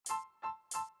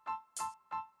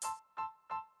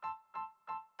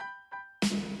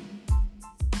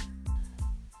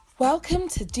Welcome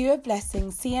to Do a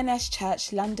Blessing CNS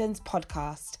Church London's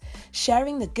podcast,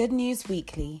 sharing the good news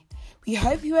weekly. We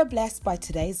hope you are blessed by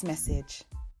today's message.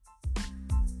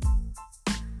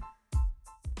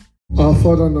 Our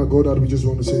Father and our God, we just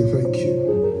want to say thank you.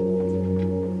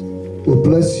 We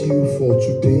bless you for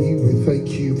today. We thank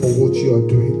you for what you are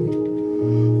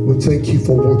doing. We thank you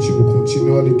for what you will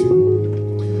continually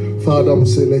do. Father, we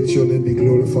say let your name be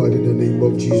glorified in the name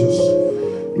of Jesus.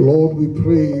 Lord, we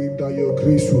pray that your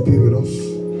grace will be with us.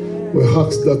 We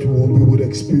ask that we would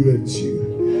experience you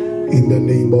in the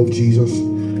name of Jesus.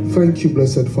 Thank you,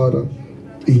 blessed Father.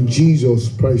 In Jesus'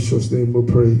 precious name we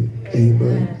pray.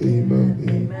 Amen. Amen.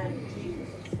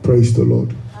 Amen. Praise the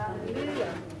Lord.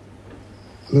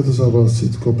 Let us have our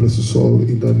seat. God bless us all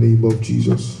in the name of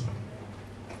Jesus.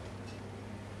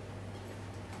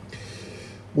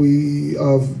 We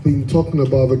have been talking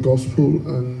about the gospel,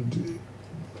 and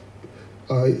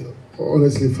I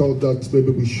honestly felt that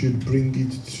maybe we should bring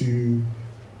it to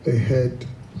a head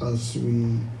as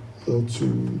we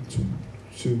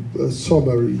to a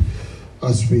summary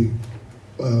as we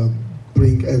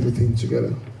bring everything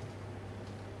together.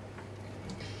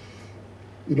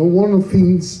 You know, one of the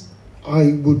things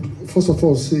I would first of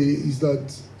all say is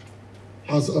that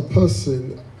as a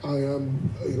person, I am,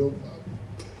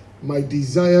 my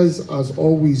desires has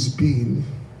always been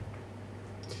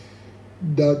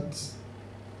that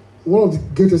one of the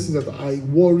greatest things that I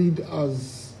worried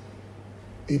as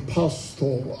a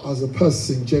pastor, as a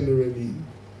person generally,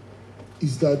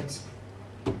 is that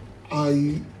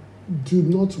I do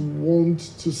not want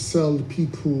to sell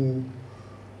people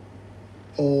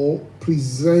or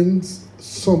present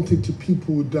something to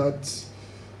people that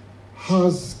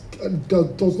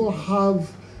does not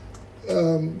have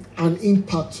an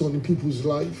impact on people's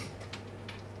life.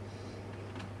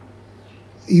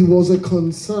 It was a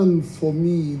concern for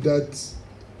me that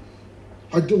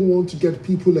I don't want to get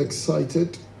people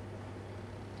excited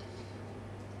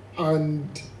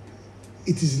and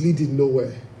it is leading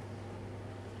nowhere.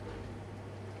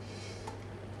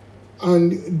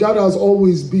 And that has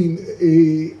always been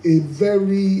a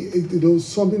very,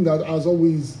 something that has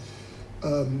always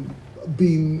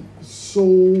been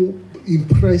so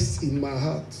impressed in my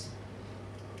heart.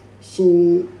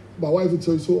 So my wife would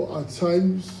tell you, so at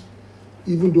times,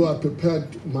 even though I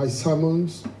prepared my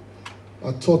sermons,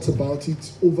 I thought about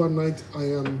it overnight, I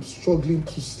am struggling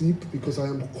to sleep because I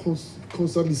am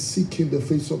constantly seeking the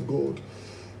face of God.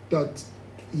 That,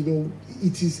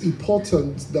 it is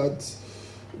important that,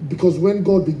 because when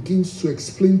God begins to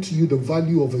explain to you the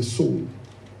value of a soul,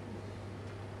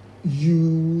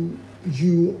 you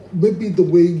maybe the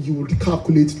way you would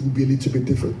calculate it will be a little bit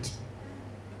different.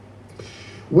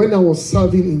 When I was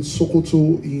serving in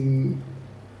Sokoto in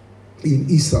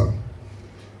Isa,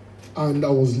 and I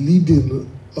was leading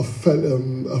a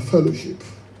fellowship,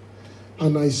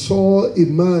 and I saw a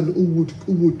man who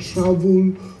would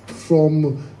travel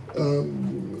from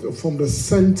the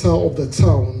center of the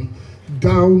town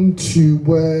down to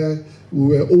where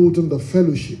we were holding the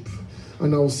fellowship,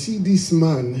 and I'll see this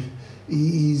man.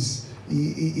 He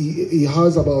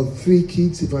has about 3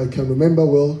 kids, if I can remember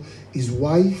well, his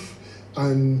wife,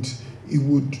 and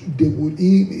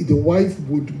the wife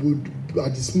would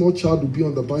the small child would be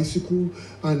on the bicycle,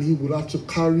 and he would have to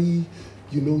carry,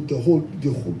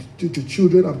 the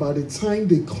children. And by the time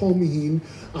they come in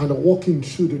and are walking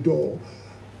through the door,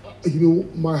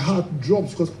 my heart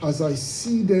drops, because as I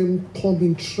see them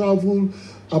coming, travel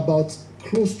about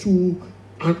close to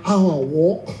an hour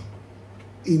walk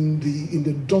in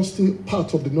the dusty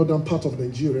part of the northern part of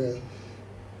Nigeria,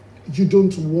 you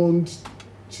don't want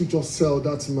to just sell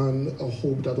that man a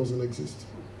hope that doesn't exist.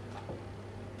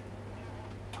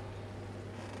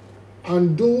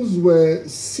 And those were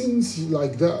scenes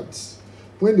like that.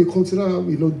 When they consider,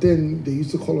 then they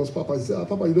used to call us Papa. They say,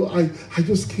 Papa, I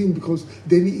just came because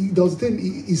then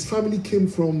his family came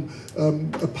from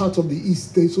a part of the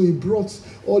east. So he brought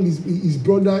all his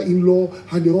brother-in-law,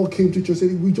 and they all came to church,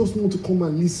 saying, we just want to come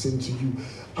and listen to you.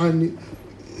 And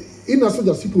in as much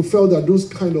as people felt that those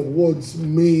kind of words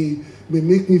may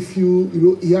make me feel,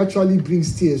 it actually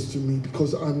brings tears to me,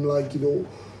 because I'm like,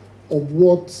 of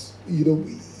what,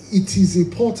 it is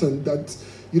important that,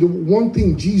 one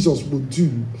thing Jesus would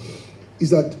do is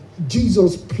that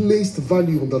Jesus placed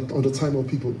value on the time of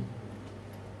people.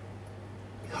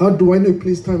 How do I know he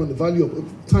placed time on the value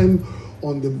of time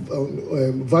on the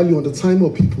value on the time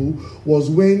of people? Was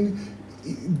when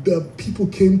the people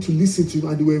came to listen to him,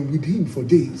 and they were with him for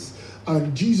days.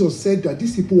 And Jesus said that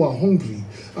these people are hungry.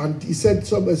 And he said,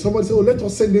 somebody said, let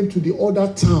us send them to the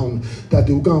other town that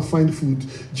they will go and find food.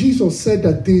 Jesus said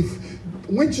that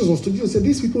when Jesus was talking, Jesus said,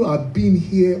 these people have been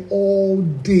here all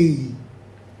day.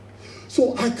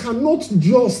 So I cannot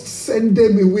just send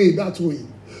them away that way.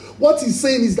 What he's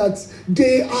saying is that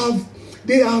they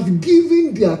have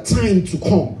given their time to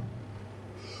come.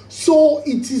 So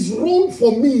it is wrong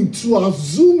for me to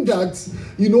assume that,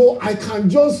 I can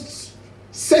just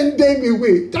send them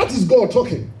away. That is God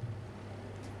talking.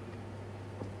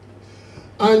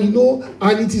 And,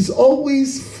 and it is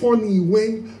always funny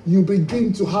when you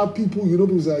begin to have people,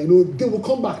 people say, they will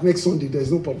come back next Sunday.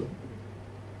 There's no problem.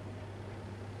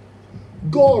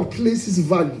 God places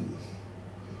value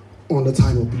on the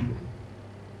time of people.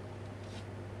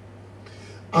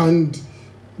 And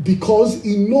because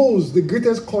he knows the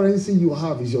greatest currency you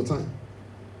have is your time.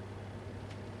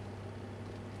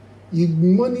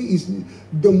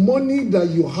 The money that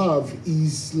you have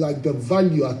is like the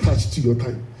value attached to your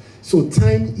time. So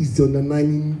time is the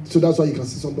underlying. So that's why you can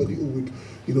see somebody who would,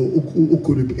 who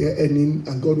could be earning,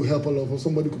 and God will help all of us.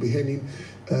 Somebody could be earning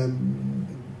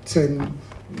 10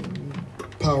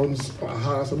 pounds per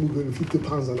hour, somebody going 50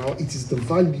 pounds an hour. It is the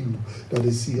value that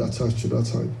they see attached to that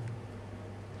time.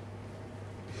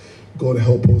 God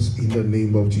help us in the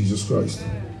name of Jesus Christ.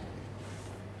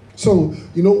 So,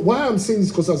 why I'm saying this,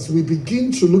 because as we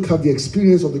begin to look at the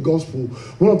experience of the gospel,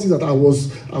 one of the things that I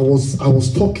was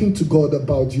talking to God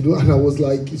about, and I was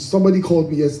like, somebody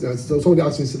called me yesterday, somebody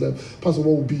asked me, said, Pastor,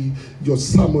 what would be your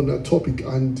sermon topic?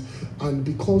 And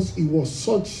because it was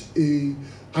such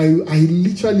I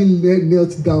literally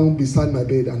knelt down beside my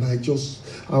bed, and I was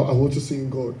just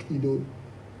saying, God,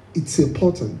 it's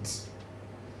important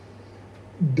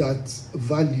that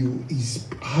value is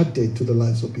added to the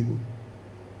lives of people.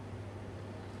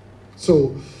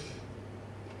 So,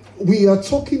 we are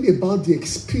talking about the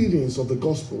experience of the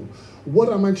gospel.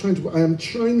 What am I trying to do? I am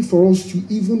trying for us to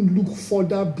even look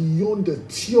further beyond the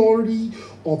theory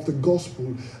of the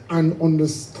gospel and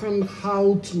understand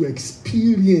how to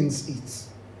experience it.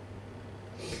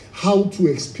 How to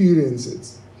experience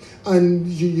it. And,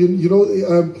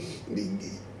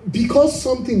 because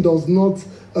something does not...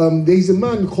 there is a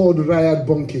man called Rayad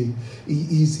Bonke.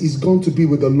 He's gone to be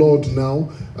with the Lord now.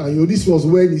 This was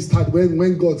when he started,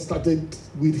 when God started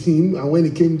with him, and when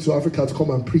he came to Africa to come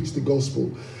and preach the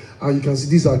gospel. And you can see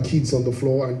these are kids on the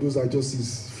floor, and those are just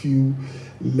his few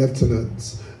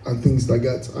lieutenants and things like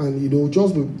that. And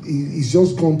he's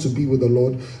just gone to be with the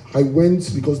Lord. I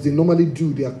went because they normally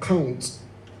do their count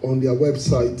on their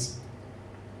website,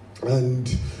 and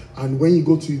when you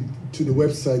go to the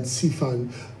website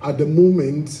CFAN, at the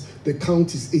moment the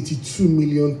count is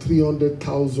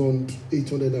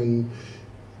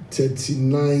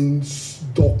 82,300,839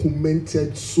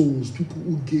 documented souls, people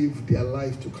who gave their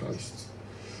life to Christ.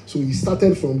 So he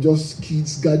started from just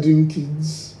kids, gathering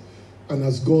kids, and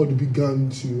as God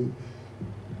began to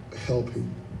help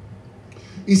him,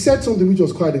 he said something which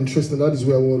was quite interesting. That is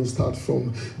where I want to start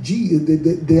from.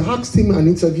 They asked him an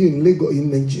interview in Lagos,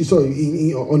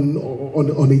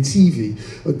 on a TV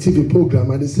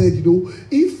program, and they said,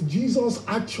 if Jesus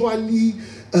actually,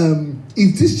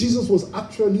 if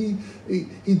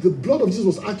the blood of Jesus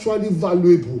was actually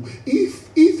valuable, if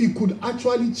he could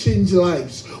actually change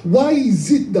lives, why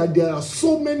is it that there are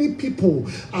so many people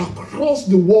across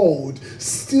the world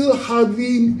still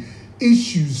having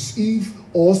issues,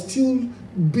 or still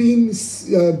being,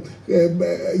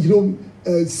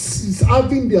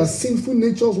 having their sinful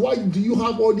natures? Why do you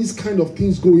have all these kind of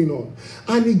things going on?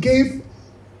 And he gave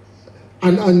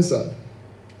an answer.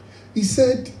 He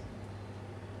said,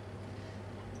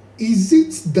 is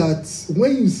it that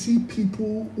when you see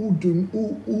people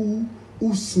who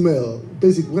smell,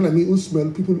 basically, when I mean who smell,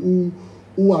 people who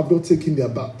have not taken their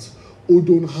bath, who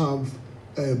don't have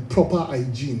proper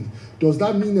hygiene, does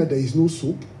that mean that there is no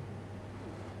soap?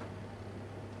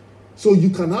 So you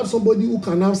can have somebody who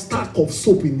can have stack of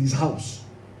soap in his house.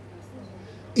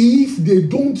 If they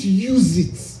don't use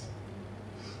it.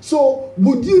 So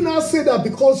would you now say that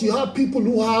because you have people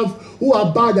who have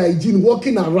bad hygiene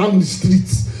walking around the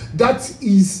streets, that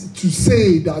is to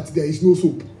say that there is no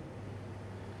soap?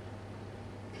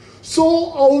 So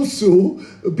also,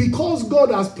 because God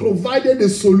has provided a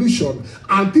solution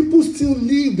and people still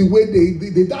live the way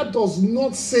they that does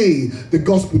not say the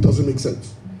gospel doesn't make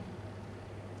sense.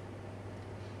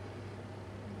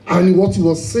 And what he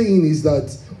was saying is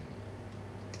that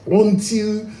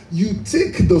until you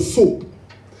take the soap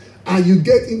and you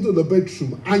get into the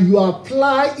bedroom and you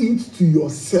apply it to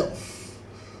yourself,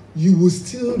 you will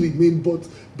still remain. But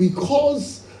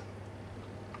because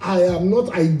I am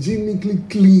not hygienically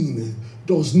clean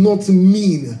does not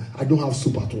mean I don't have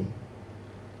soap at all.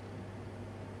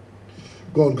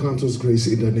 God grant us grace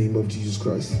in the name of Jesus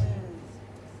Christ.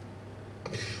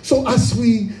 So as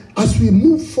we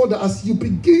move further, as you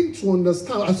begin to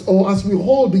understand, as we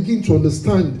all begin to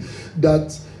understand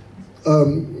that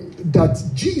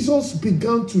that Jesus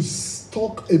began to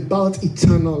talk about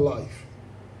eternal life,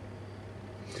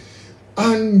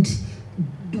 and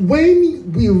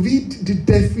when we read the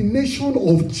definition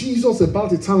of Jesus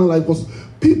about eternal life, because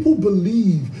people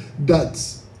believe that,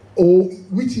 or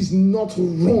which is not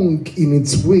wrong in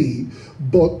its way,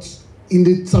 but in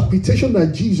the interpretation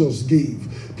that Jesus gave,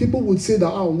 people would say that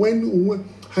when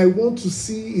I want to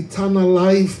see eternal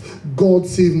life, God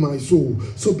save my soul.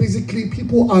 So basically,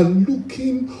 people are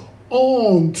looking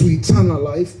on to eternal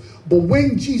life. But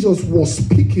when Jesus was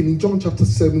speaking in John chapter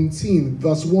 17,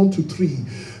 verse 1 to 3,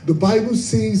 the Bible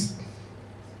says,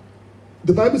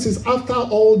 after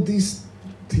all these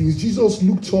things, Jesus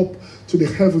looked up to the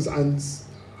heavens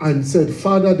and said,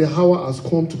 Father, the hour has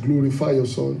come to glorify your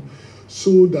Son,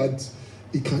 so that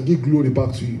he can give glory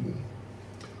back to you.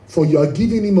 For you are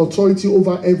giving him authority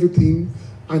over everything,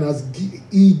 and as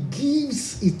he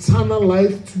gives eternal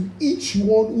life to each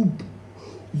one who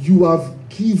you have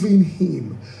given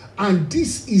him. And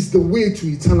this is the way to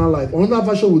eternal life. Another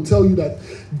version will tell you that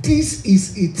this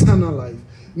is eternal life.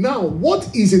 Now,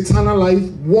 what is eternal life?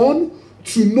 1,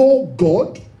 to know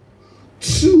God.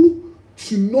 2,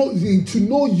 to know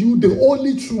you, the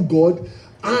only true God,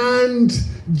 and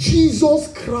Jesus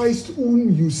Christ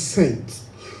whom you sent.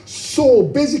 So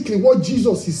basically what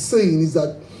Jesus is saying is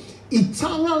that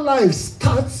eternal life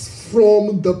starts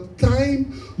from the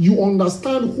time you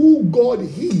understand who God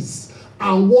is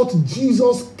and what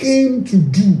Jesus came to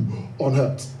do on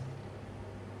earth.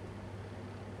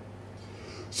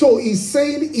 So he's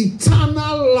saying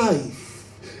eternal life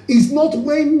is not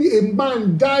when a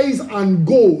man dies and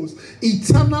goes.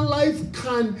 Eternal life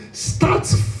can start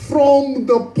from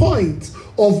the point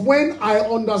of when I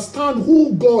understand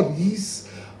who God is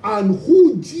and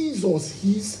who Jesus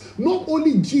is, not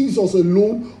only Jesus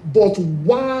alone, but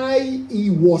why he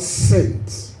was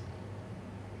sent.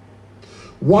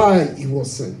 Why he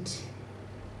was sent.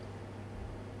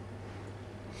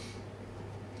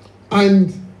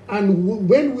 And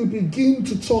when we begin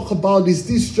to talk about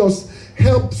this just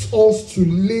helps us to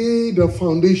lay the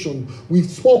foundation. We've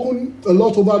spoken a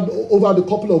lot over the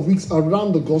couple of weeks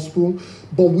around the gospel,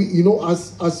 but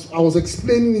as I was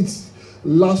explaining it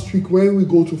last week, when we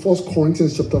go to 1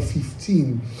 Corinthians chapter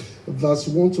 15, verse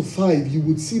 1 to 5, you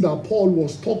would see that Paul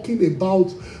was talking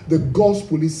about the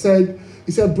gospel. He said,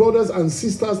 brothers and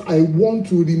sisters, I want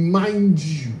to remind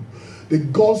you the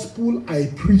gospel I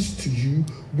preached to you,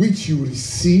 which you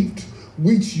received,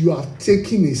 which you have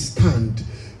taken a stand.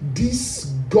 This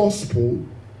gospel,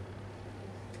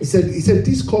 he said,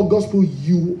 this gospel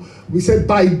we said,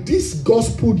 by this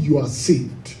gospel you are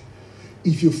saved.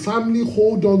 If your family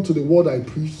hold on to the word I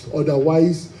preached,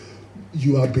 otherwise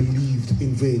you are believed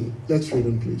in vain. Let's read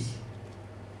on, please.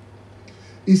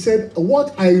 He said,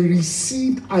 what I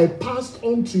received, I passed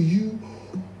on to you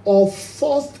of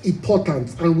first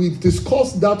importance. And we've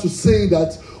discussed that to say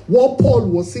that what Paul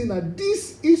was saying, that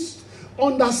this is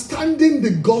understanding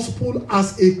the gospel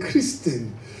as a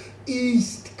Christian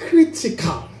is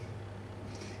critical,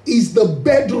 is the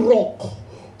bedrock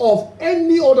of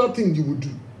any other thing you would do.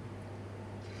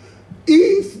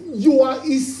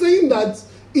 He's saying that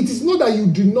it is not that you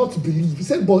do not believe. He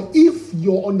said, but if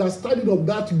your understanding of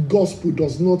that gospel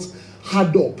does not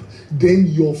add up, then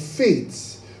your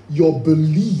faith, your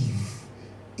belief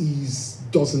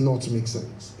does not make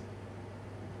sense.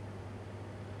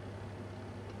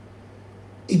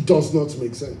 It does not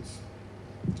make sense.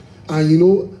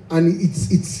 And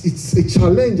it's a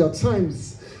challenge at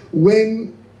times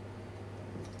when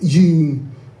you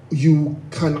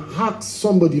can ask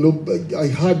somebody, I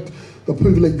had the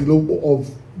privilege, of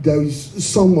there is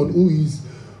someone who is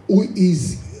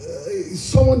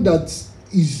someone that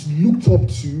is looked up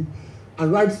to,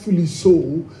 and rightfully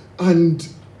so. And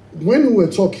when we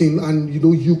were talking, and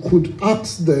you could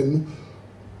ask them,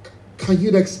 can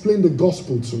you explain the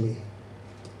gospel to me?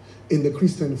 In the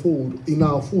Christian fold, in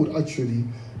our fold actually,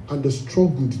 and they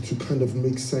struggled to kind of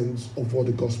make sense of what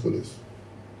the gospel is.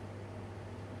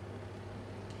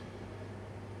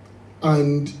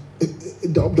 And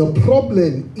the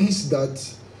problem is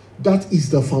that is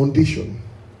the foundation.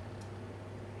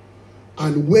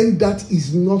 And when that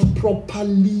is not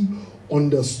properly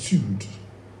understood,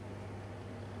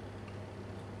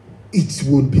 it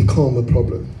will become a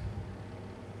problem.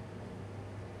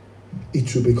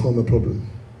 It will become a problem.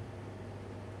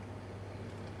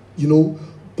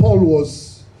 Paul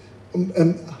was,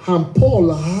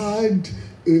 Paul had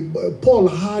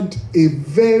a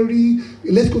very,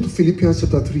 let's go to Philippians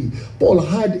chapter 3. Paul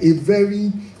had a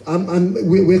very and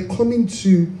we're coming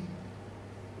to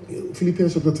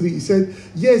Philippians chapter 3. He said,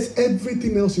 yes,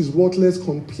 everything else is worthless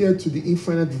compared to the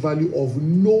infinite value of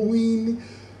knowing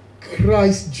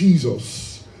Christ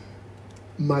Jesus,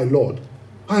 my Lord.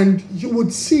 And you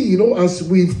would see, as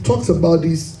we've talked about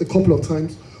this a couple of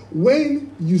times, when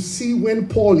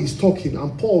Paul is talking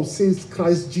and Paul says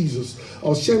Christ Jesus, I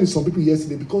was sharing with some people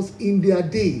yesterday, because in their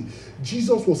day,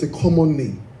 Jesus was a common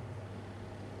name.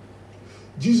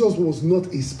 Jesus was not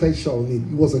a special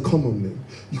name. It was a common name.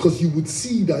 Because you would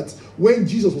see that when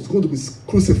Jesus was going to be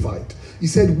crucified, he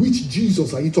said, which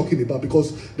Jesus are you talking about?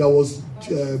 Because there was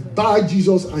Bar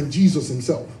Jesus and Jesus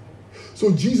himself.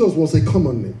 So Jesus was a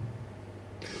common name.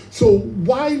 So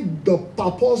why the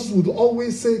apostles would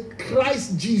always say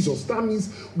Christ Jesus, that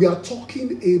means we are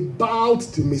talking about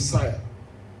the Messiah.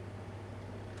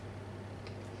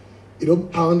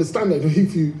 I understand that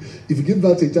if you give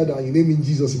birth to a child and you name him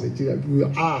Jesus in Nigeria, people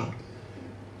will,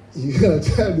 you are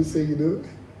trying to say,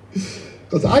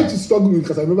 because I had to struggle with,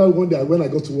 because I remember one day when I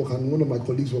got to work and one of my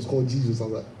colleagues was called Jesus, I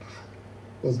was like,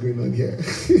 what's going on here?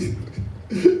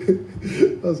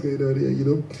 What's going on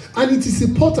here, And it is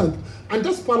important, and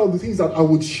that's part of the things that I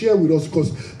would share with us,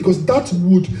 because that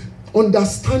would,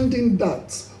 understanding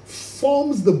that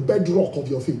forms the bedrock of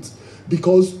your faith.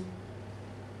 Because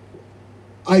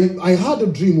I had a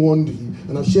dream one day,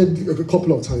 and I've shared a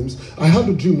couple of times. I had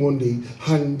a dream one day,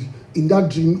 and in that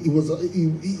dream,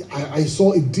 I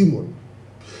saw a demon,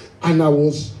 and I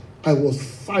was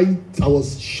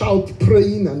shout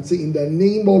praying and saying, in the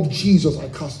name of Jesus, I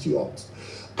cast you out.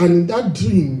 And in that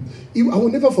dream, I will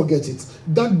never forget it.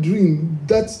 That dream,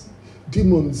 that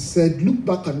demon said, looked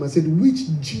back at me and said, which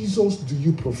Jesus do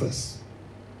you profess?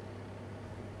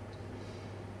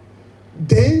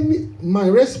 Then my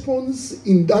response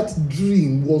in that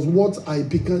dream was what I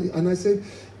began, and I said,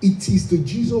 it is the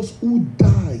Jesus who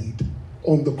died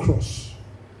on the cross,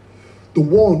 the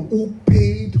one who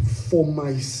paid for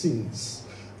my sins,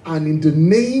 and in the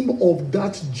name of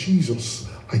that Jesus,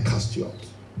 I cast you out.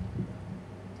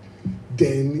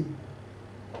 Then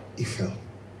he fell.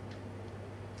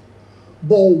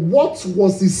 But what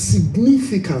was the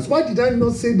significance? Why did I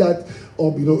not say that?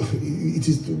 It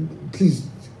is, please,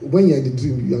 when you're in the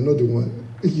dream, you are not the one.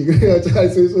 I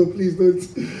say, so please don't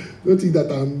think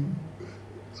that I'm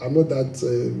not that,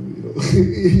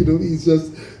 it's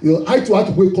just, I had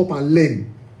to wake up and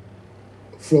learn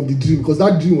from the dream, because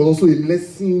that dream was also a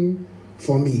lesson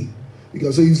for me.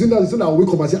 Because so you see that, I wake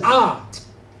up and say,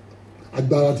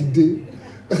 Agbára today.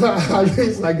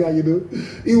 It's like that,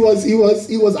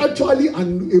 It was actually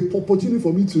an opportunity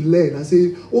for me to learn and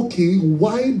say, okay,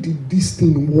 why did this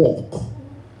thing work?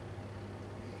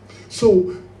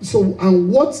 So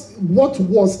and what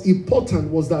was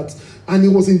important was that, and it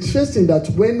was interesting that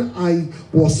when I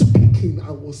was speaking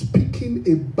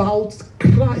about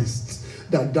Christ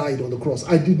that died on the cross.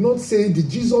 I did not say the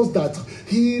Jesus that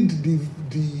healed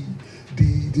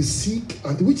the sick,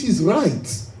 and which is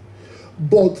right.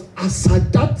 But as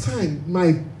at that time,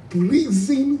 my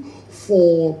reason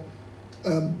for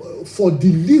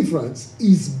deliverance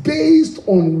is based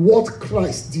on what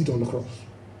Christ did on the cross.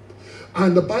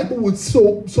 And the Bible would,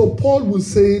 so Paul would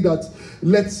say that,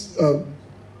 let's go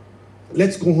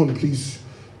on, please,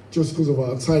 just because of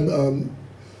our time.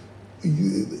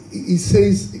 He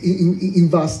says in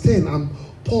verse 10, and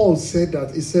Paul said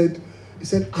that, he said,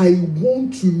 I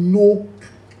want to know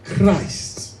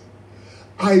Christ.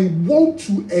 I want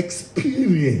to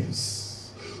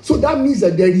experience. So that means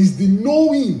that there is the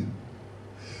knowing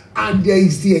and there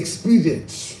is the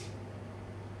experience.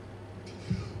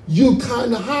 You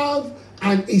can have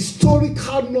an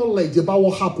historical knowledge about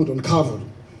what happened on Calvary,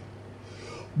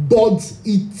 but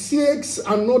it takes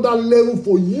another level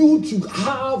for you to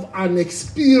have an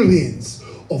experience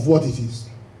of what it is.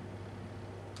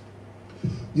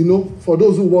 For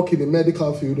those who work in the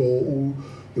medical field, or who,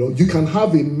 you can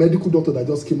have a medical doctor that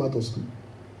just came out of school.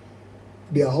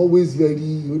 They are always very,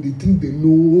 they think they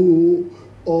know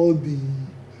all the,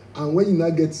 and when you now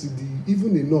get to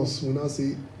even a nurse will now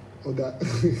say, okay,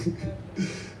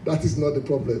 that is not the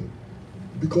problem.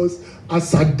 Because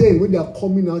as at then, when they are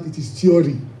coming out, it is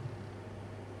theory.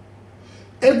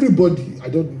 Everybody,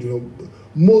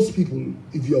 most people,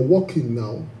 if you are working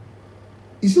now,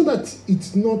 it's not that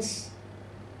it's not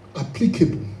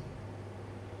applicable,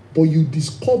 but you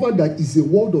discover that it's a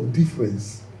world of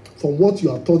difference from what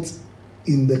you are taught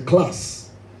in the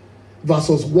class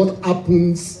versus what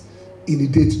happens in the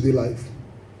day-to-day life.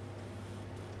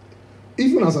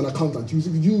 Even as an accountant,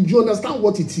 you understand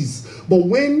what it is. But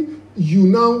when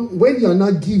you are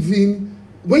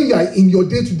in your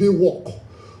day-to-day work,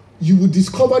 you will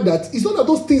discover that it's not that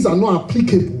those things are not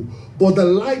applicable, but the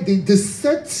life, the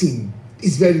setting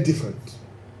is very different.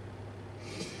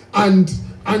 And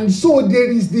so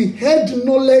there is the head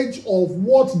knowledge of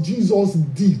what Jesus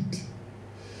did.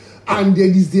 And there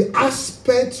is the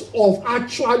aspect of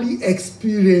actually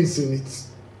experiencing it.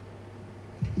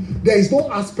 There is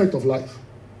no aspect of life.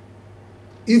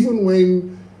 Even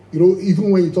when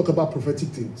you talk about prophetic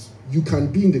things, you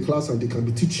can be in the class and they can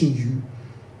be teaching you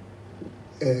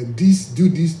this, do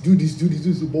this, do this, do this,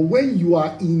 do this. But when you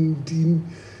are in the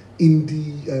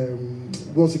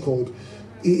what's it called?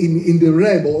 In the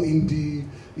realm, or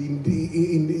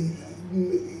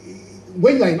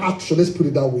when you are in action, let's put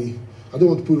it that way. I don't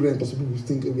want to put it in because people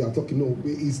think we are talking. No,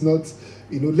 it's not.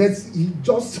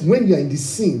 Just when you are in the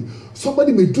scene,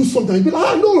 somebody may do something and you'll be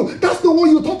like, no, that's not what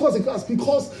you taught us in class,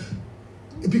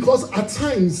 because at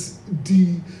times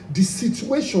the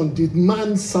situation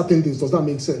demands certain things. Does that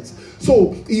make sense?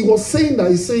 So he was saying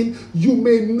that, he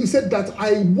said that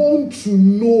I want to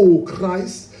know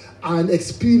Christ and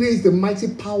experience the mighty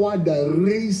power that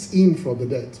raised him from the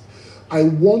dead. I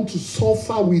want to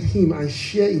suffer with him and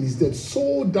share in his death,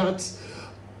 so that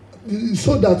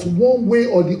one way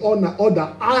or the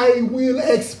other I will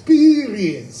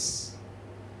experience.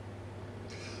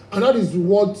 And that is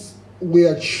what we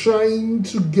are trying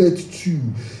to get to,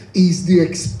 is the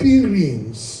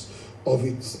experience of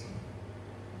it.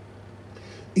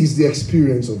 Is the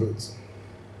experience of it.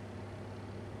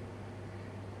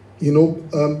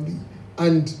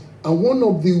 And one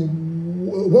of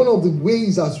the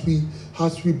ways as we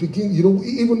begin,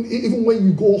 even when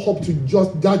you go up to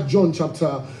just that John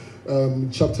chapter.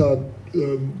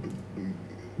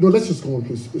 No, let's just go on,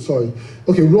 please. Sorry.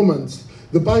 Okay, Romans.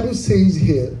 The Bible says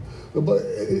here.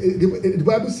 The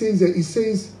Bible says that it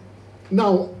says,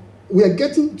 now we are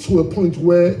getting to a point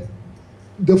where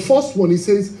the first one, it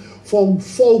says, for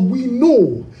we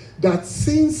know that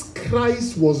since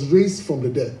Christ was raised from the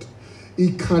dead,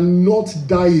 he cannot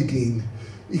die again.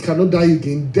 He cannot die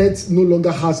again. Death no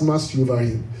longer has mercy over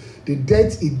him. The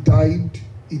death he died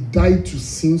to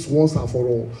sins once and for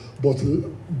all. But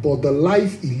the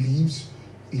life he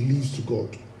lives to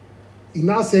God. He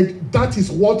now said, that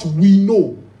is what we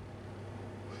know.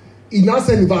 He now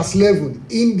said in verse 11,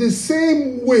 in the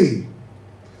same way,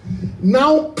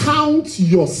 now count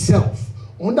yourself.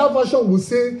 Another version will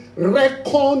say,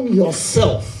 reckon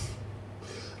yourself.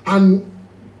 And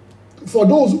for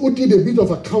those who did a bit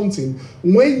of accounting,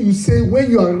 when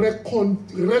you are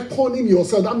reckoning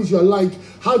yourself, that means you are like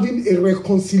having a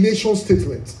reconciliation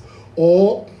statement,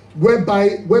 or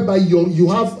whereby you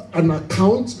have an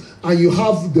account and you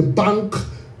have the bank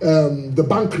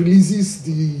releases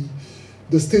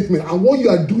the statement, and what you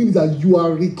are doing is that you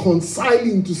are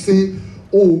reconciling to say,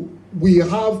 oh, we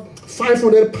have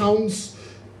 £500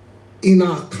 in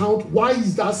our account. Why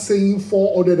is that saying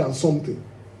 400 and something?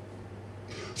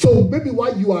 So maybe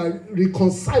while you are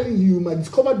reconciling, you might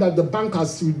discover that the bank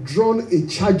has withdrawn a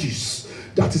charges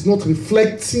that is not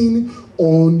reflecting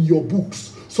on your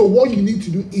books. So what you need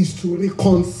to do is to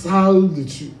reconcile the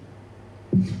two.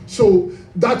 So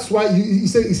that's why he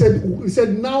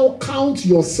said, now count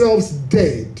yourselves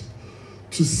dead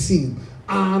to sin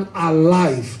and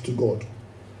alive to God.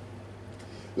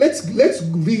 Let's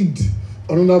read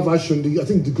another version. I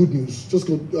think the Good News. Just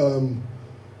go.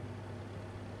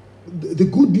 The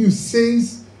Good News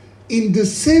says, in the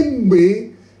same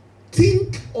way,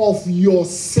 think of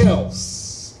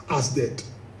yourselves as dead.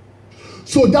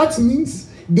 So that means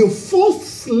the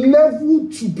first level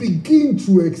to begin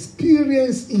to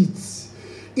experience it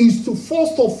is to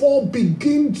first of all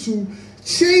begin to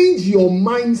change your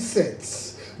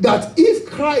mindset that if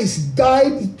Christ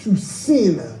died to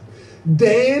sin,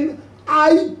 then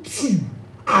I too,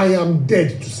 I am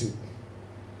dead to sin.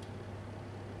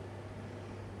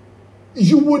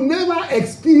 You will never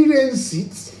experience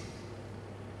it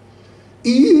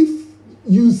if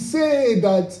you say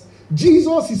that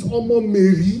Jesus is Omo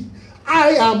Mary, I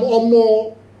am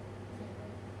Omo.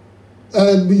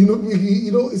 And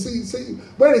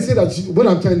when I say that, what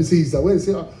I'm trying to say is that when I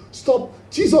say, stop,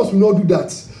 Jesus will not do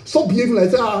that. Stop behaving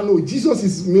like that. No, Jesus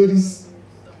is Mary's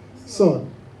son.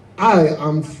 I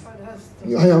am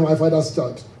my father's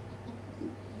child.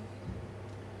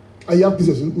 I have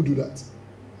Christians who do that.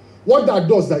 What that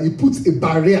does is that it puts a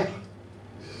barrier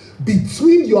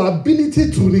between your ability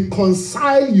to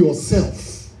reconcile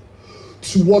yourself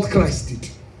to what Christ did.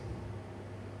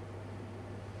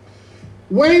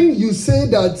 When you say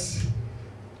that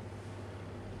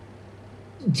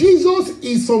Jesus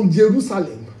is from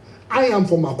Jerusalem, I am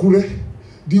from Akure,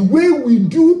 the way we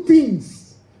do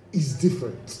things is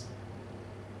different.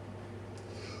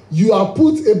 You are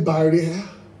put a barrier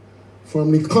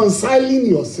from reconciling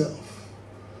yourself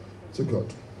to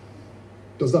God.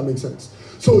 Does that make sense?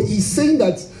 So he's saying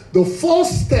that the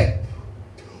first step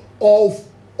of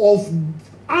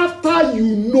after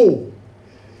you know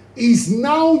is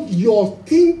now your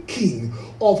thinking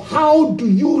of how do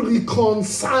you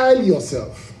reconcile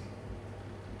yourself.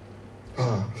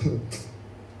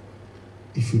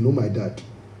 If you know my dad,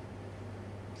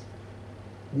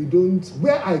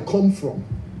 where I come from,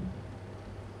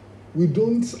 we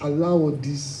don't allow all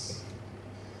this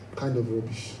kind of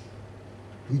rubbish.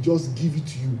 We just give it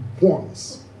to you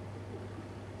once.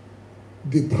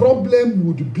 The problem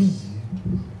would be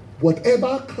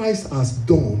whatever Christ has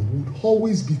done would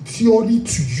always be theory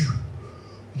to you.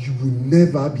 You will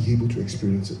never be able to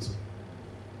experience it.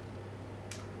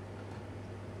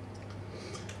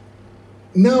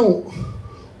 Now,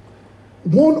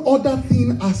 one other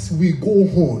thing as we go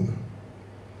on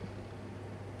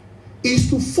is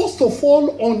to first of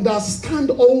all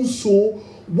understand also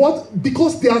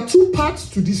because there are two parts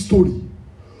to this story.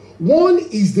 One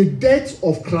is the death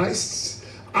of Christ,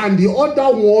 and the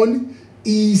other one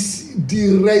is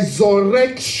the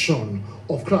resurrection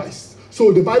of Christ.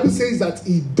 So the Bible says that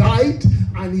he died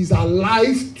and is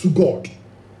alive to God.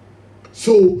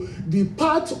 So the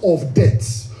part of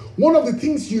death, one of the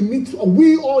things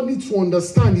we all need to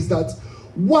understand is that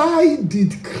why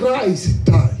did Christ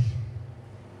die?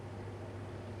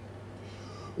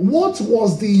 What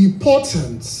was the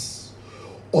importance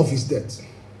of his death?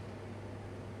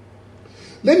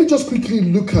 Let's just quickly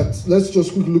look at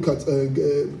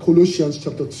Colossians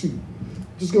chapter 2.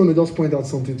 Just going to point out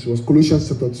something to us. Colossians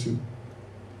chapter 2.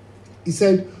 He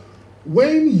said,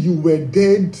 when you were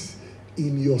dead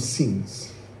in your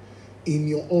sins, in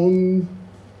your own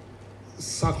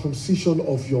circumcision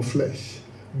of your flesh,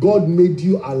 God made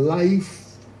you alive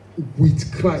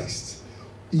with Christ.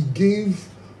 He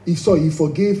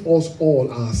forgave us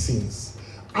all our sins,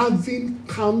 having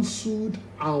cancelled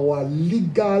our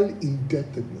legal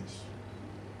indebtedness.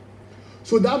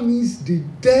 So that means the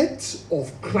death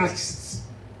of Christ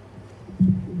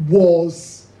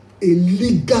was a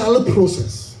legal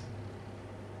process.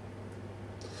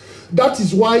 That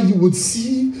is why you would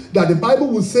see that the Bible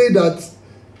would say that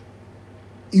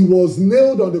he was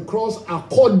nailed on the cross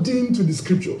according to the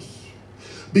scriptures.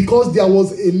 Because there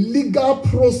was a legal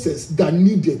process that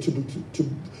needed to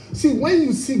see. When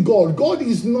you see God, God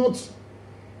is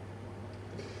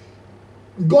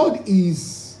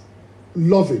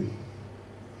loving.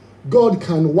 God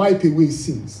can wipe away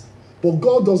sins. But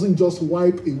God doesn't just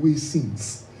wipe away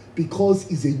sins because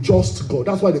he's a just God.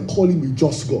 That's why they call him a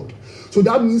just God. So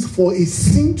that means for a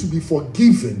sin to be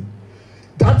forgiven,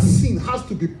 that sin has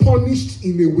to be punished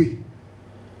in a way.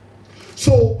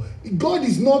 So God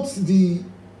is not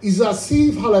it's as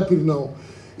if, how do I put it now?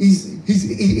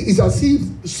 It's as if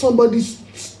somebody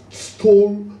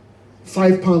stole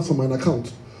 £5 from an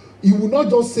account. He will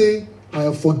not just say, I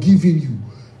have forgiven you.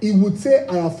 He would say,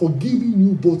 I have forgiven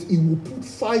you, but he will put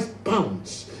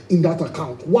 £5 in that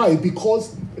account. Why?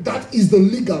 Because that is the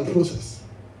legal process.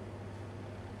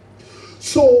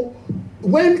 So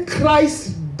when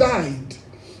Christ died,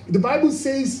 the Bible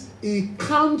says he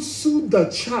canceled the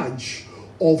charge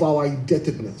of our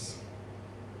indebtedness.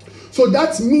 So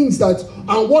that means that,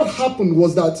 and what happened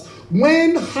was that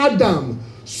when Adam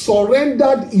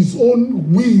surrendered his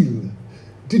own will,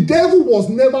 the devil was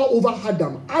never over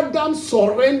Adam. Adam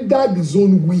surrendered his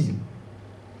own will.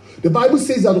 The Bible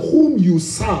says that whom you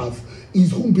serve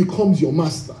is whom becomes your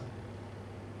master.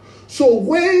 So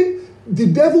when the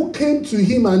devil came to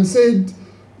him and said,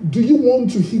 do you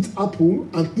want to eat apple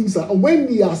and things like that, when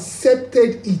he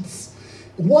accepted it,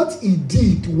 what he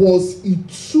did was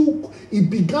he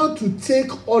began to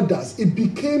take orders. It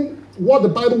became what the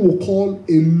Bible will call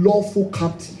a lawful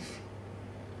captive.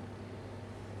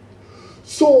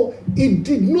 So it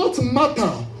did not matter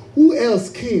who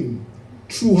else came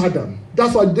through Adam.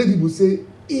 That's why David would say,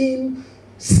 in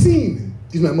sin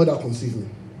did my mother conceive me.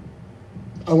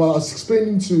 And I was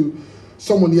explaining to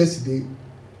someone yesterday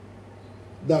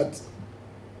that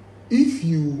if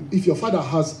your father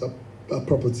has a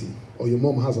property, or your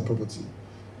mom has a property,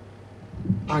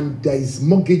 and there is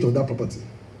mortgage on that property,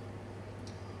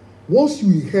 once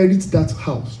you inherit that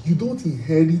house, you don't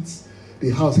inherit the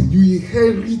house, you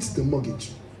inherit the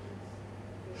mortgage.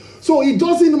 So it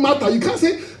doesn't matter. You can't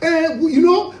say,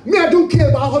 me, I don't care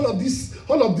about all of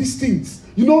these things.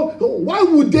 Why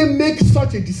would they make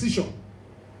such a decision?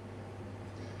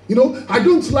 I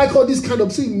don't like all this kind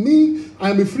of thing. Me,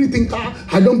 I'm a free thinker.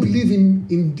 I don't believe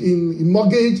in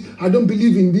mortgage. I don't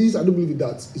believe in this. I don't believe in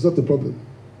that. It's not the problem.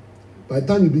 By the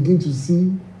time you begin to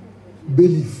see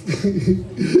belief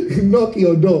knock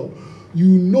your door, you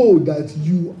know that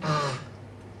you are.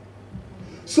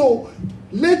 So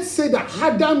let's say that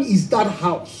Adam is that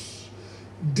house.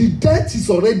 The debt is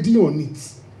already on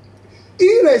it.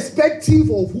 Irrespective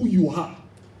of who you are,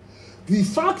 the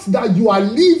fact that you are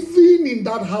living in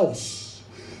that house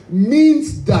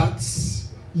means that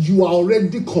you are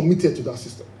already committed to that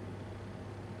system.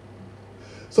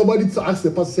 Somebody asked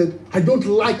the pastor, said, I don't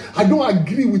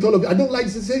agree with all of it. I don't like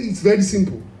to say it's very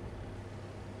simple.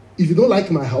 If you don't like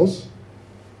my house,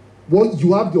 well,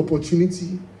 you have the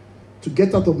opportunity to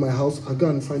get out of my house and go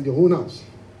and find your own house.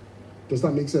 Does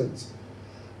that make sense?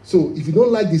 So if you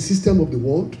don't like the system of the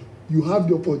world, you have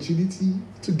the opportunity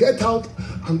to get out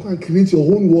and go and create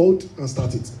your own world and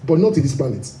start it, but not in this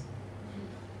planet.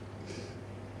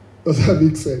 Does that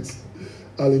make sense?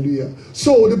 Hallelujah.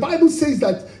 So the Bible says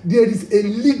that there is a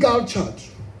legal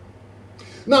charge.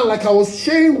 Now, like I was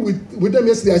sharing with them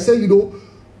yesterday, I said,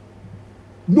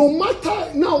 no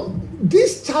matter, now,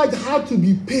 this charge had to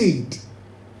be paid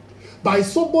by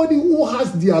somebody who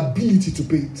has the ability to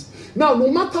pay it. Now, no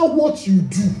matter what you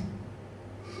do,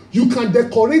 you can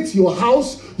decorate your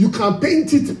house, you can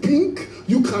paint it pink,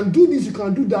 you can do this, you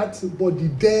can do that, but the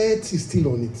debt is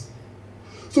still on it.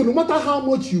 So no matter how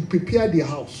much you prepare the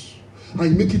house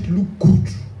and you make it look good,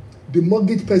 the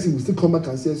mortgage person will still come back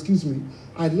and say, excuse me,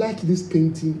 I like this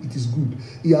painting, it is good.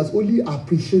 He has only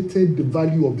appreciated the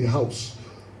value of the house,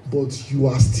 but you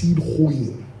are still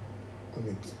owing on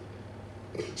it.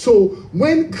 So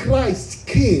when Christ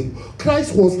came,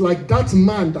 Christ was like that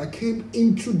man that came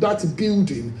into that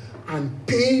building and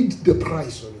paid the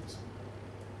price on it.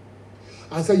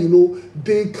 I said,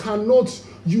 they cannot,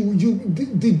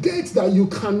 the debt that you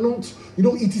cannot,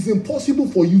 it is impossible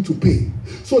for you to pay.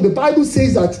 So the Bible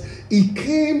says that he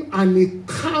came and he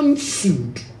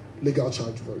cancelled legal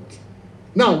charge for it.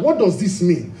 Now, what does this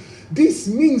mean? This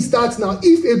means that now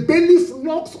if a bailiff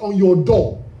knocks on your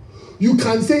door, you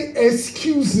can say,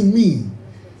 excuse me,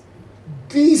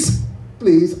 this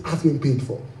place has been paid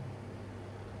for.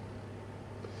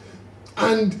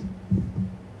 And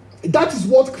that is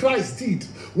what Christ did.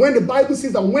 When the Bible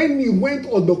says that when he went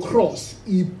on the cross,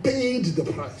 he paid the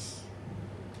price.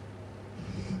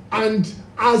 And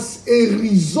as a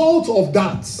result of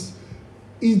that,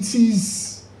 it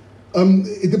is,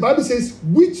 the Bible says,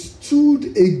 which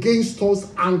stood against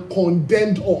us and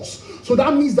condemned us. So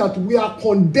that means that we are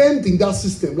condemned in that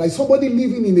system. Like somebody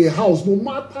living in a house, no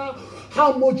matter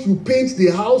how much you paint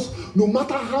the house, no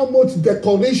matter how much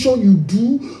decoration you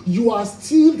do, you are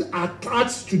still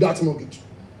attached to that mortgage.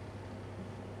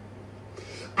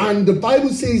 And the Bible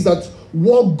says that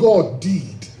what God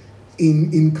did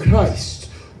in Christ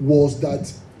was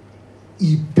that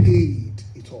he paid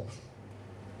it off.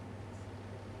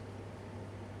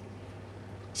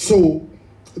 So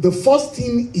the first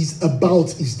thing is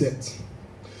about his debt.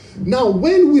 Now,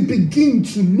 when we begin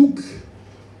to look,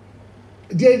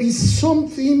 there is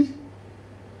something,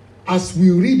 as we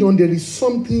read on, there is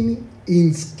something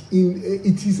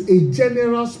it is a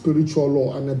general spiritual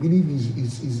law, and I believe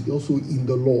is also in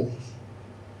the laws.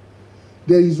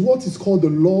 There is what is called the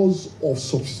laws of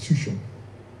substitution.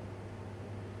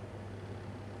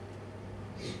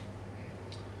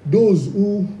 Those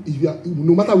who,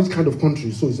 no matter which kind of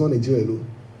country, so it's not Nigeria alone,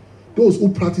 those who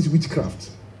practice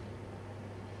witchcraft,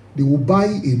 they will buy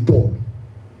a doll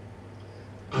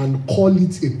and call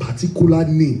it a particular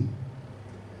name,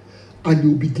 and they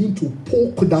will begin to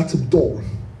poke that doll.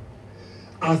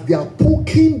 As they are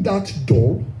poking that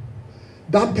doll,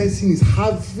 that person is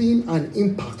having an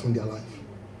impact on their life.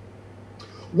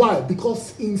 Why?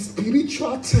 Because in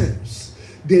spiritual terms,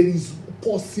 there is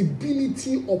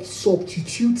possibility of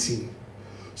substituting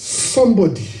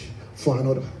somebody for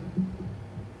another.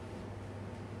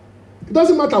 It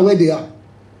doesn't matter where they are.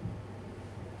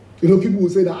 People will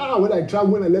say that, when I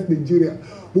traveled, when I left Nigeria,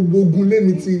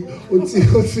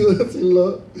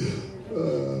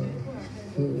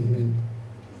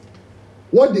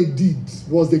 what they did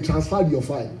was they transferred your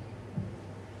file.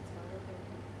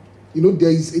 There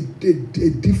is a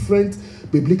different,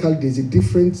 biblically, there's a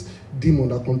different demon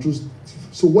that controls.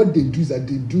 So what they do is that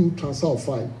they do transfer of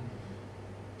file.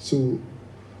 So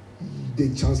they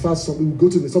transfer,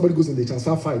 somebody goes and they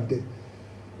transfer file there.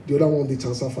 The other one, they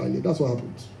transfer file there. That's what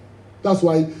happens. That's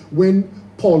why when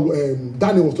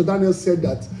Daniel said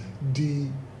that the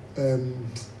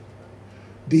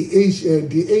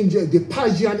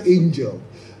Persian angel,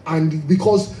 and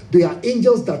because they are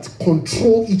angels that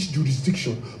control each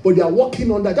jurisdiction, but they are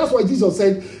working on that. That's why Jesus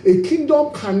said a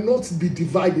kingdom cannot be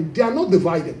divided. They are not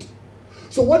divided.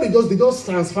 So what they just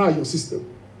transfer your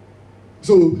system.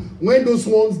 So when those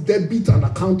ones debit an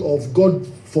account of, God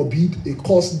forbid, a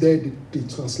cost there, they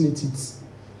translate it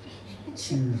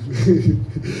to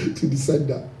the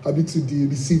sender, to the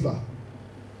receiver.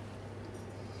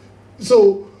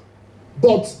 So,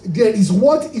 but there is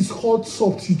what is called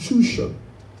substitution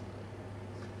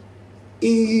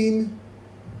in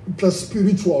the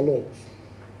spiritual law.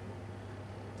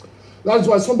 That's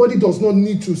why somebody does not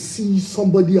need to see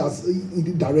somebody as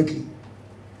directly.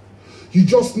 You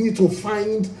just need to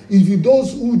find, if you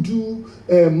those who do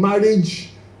marriage,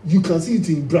 you can see it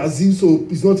in Brazil, so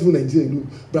it's not even Nigeria.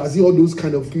 Brazil, all those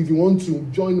kind of, if you want to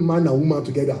join man and woman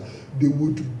together, they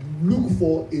would look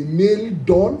for a male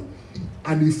doll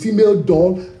and a female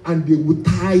doll, and they would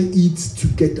tie it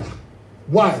together.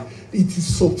 Why? It is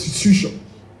substitution.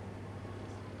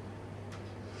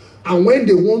 And when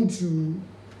they want to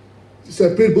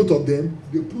separate both of them,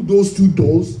 they put those two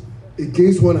dolls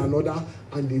against one another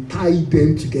and they tie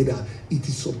them together. It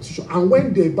is substitution. And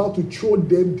when they're about to throw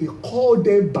them, they call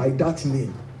them by that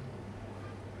name.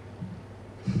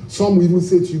 Some will even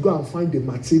say to you, go and find the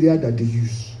material that they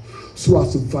use so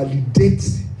as to validate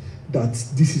that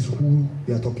this is who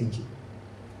they are talking to.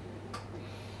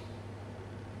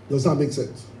 Does that make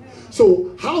sense?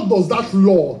 So how does that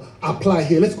law apply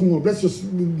here? Let's go on. Let's just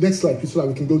next slide so that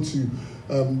we can go to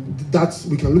that.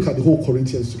 We can look at the whole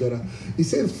Corinthians together. It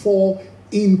says, "For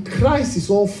in Christ is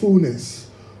all fullness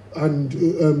and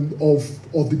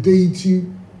of the deity.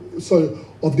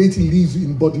 Of deity lives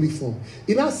in bodily form."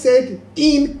 It has said,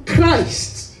 "In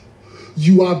Christ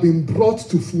you have been brought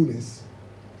to fullness."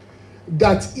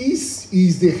 That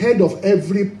is the head of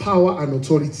every power and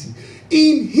authority.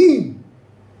 In Him.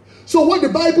 So what the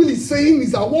Bible is saying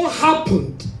is that what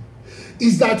happened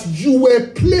is that you were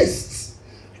placed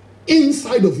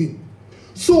inside of Him.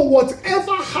 So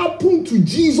whatever happened to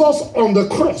Jesus on the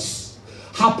cross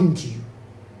happened to you.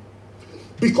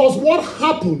 Because what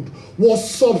happened was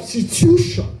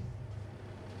substitution.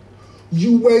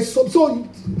 You were so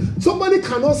somebody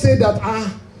cannot say that,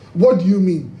 what do you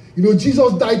mean? You know,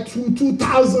 Jesus died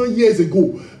 2,000 years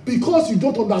ago, because you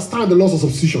don't understand the laws of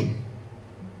substitution.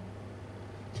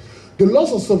 The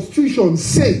laws of substitution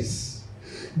says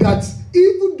that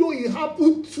even though it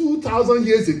happened 2,000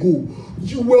 years ago,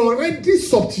 you were already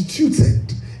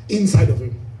substituted inside of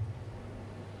Him.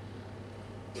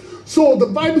 So the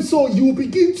Bible, so you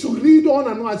begin to read on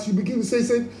and on as you begin to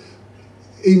say,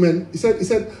 amen. He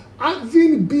said,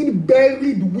 having been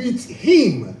buried with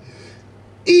Him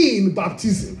in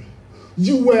baptism,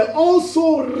 you were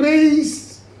also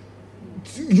raised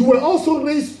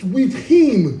with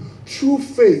Him through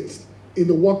faith in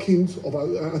the workings of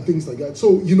and things like that.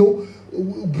 So, you know,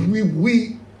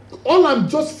 we all I'm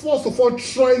just first of all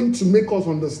trying to make us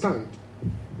understand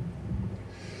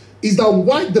is that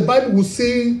what the Bible will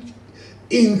say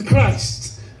in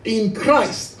Christ,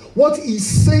 what He's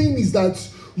saying is that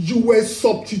you were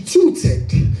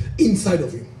substituted inside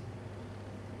of Him.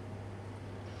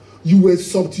 You were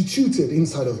substituted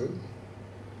inside of Him.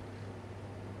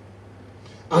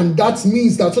 And that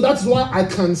means that, so that's why I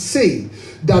can say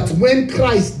that when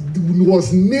Christ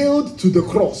was nailed to the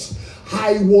cross,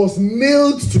 I was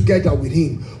nailed together with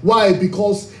Him. Why?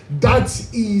 Because that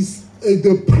is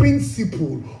the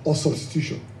principle of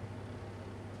substitution.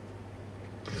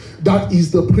 That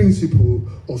is the principle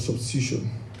of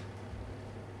substitution.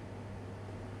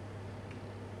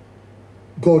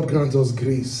 God grant us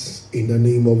grace in the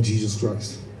name of Jesus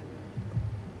Christ.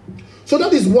 So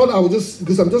that is what I will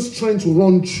because I'm just trying to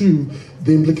run through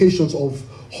the implications of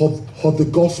the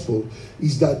gospel,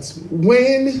 is that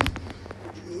when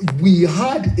we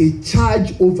had a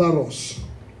charge over us,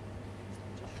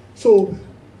 so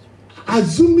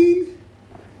assuming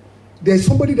there's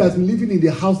somebody that's been living in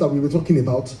the house that we were talking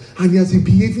about and he has been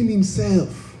behaving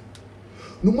himself,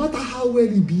 no matter how well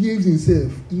he behaves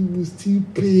himself, he will still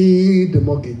pay the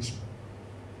mortgage.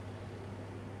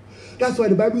 That's why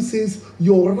the Bible says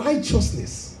your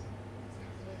righteousness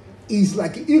is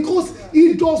like, because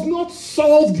it does not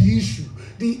solve the issue.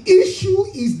 The issue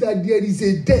is that there is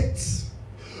a debt.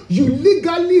 You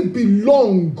legally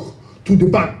belong to the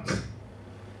bank.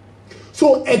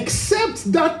 So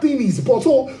except that thing is bought.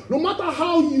 So no matter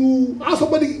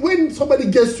when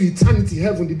somebody gets to eternity,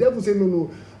 heaven, the devil say,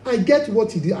 no, I get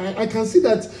what he did. I can see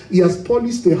that he has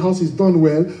polished the house, he's done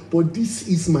well, but this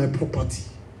is my property.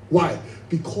 Why?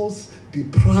 Because the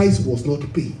price was not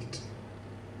paid.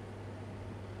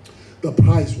 The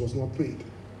price was not paid.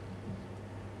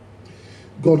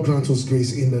 God grant us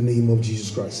grace in the name of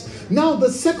Jesus Christ. Now the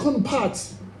second part,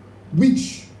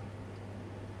 which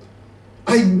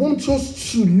I want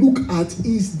us to look at,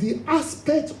 is the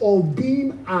aspect of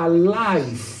being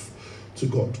alive to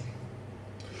God.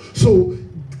 So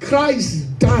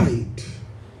Christ died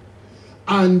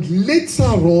And later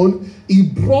on, he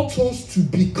brought us to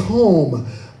become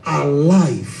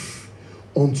alive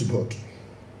unto God.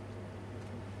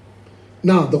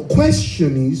 Now, the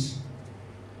question is,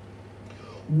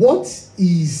 what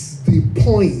is the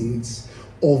point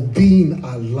of being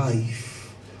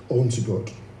alive unto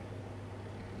God?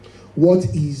 What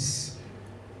is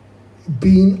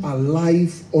being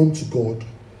alive unto God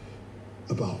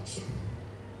about?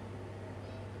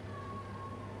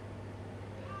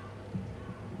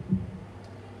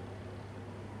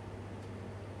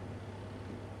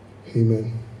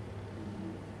 Amen.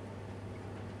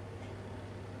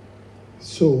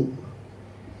 So,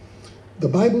 the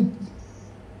Bible,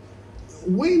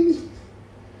 when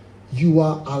you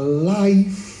are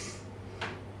alive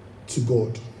to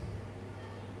God,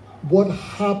 what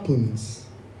happens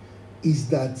is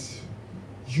that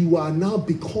you are now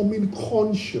becoming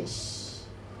conscious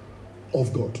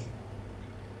of God.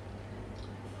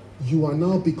 You are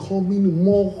now becoming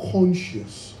more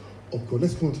conscious of God.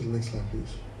 Let's go on to the next slide,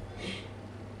 please.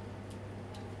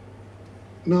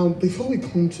 Now, before we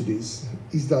come to this,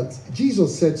 is that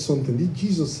Jesus said something.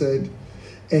 Jesus said,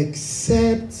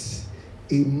 except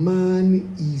a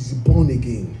man is born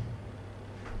again,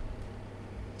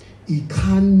 he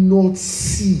cannot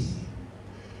see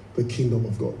the kingdom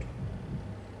of God.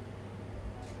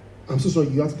 I'm so sorry,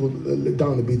 you have to go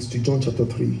down a bit to John chapter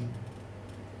 3.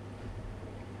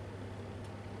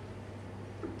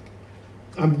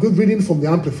 I'm good reading from the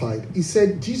Amplified. He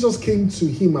said, Jesus came to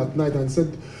him at night and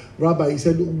said, Rabbi, he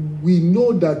said, we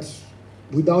know that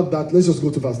without that, let's just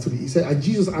go to verse 3. He said, and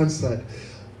Jesus answered,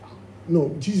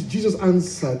 Jesus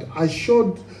answered, I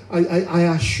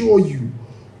assure you,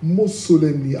 most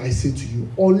solemnly I say to you,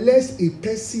 unless a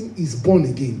person is born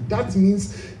again, that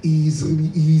means he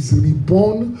is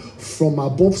reborn from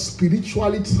above,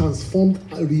 spiritually transformed,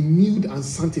 renewed and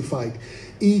sanctified,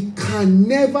 he can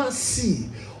never see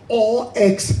or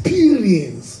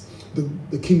experience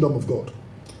the kingdom of God.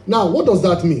 Now, what does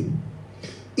that mean?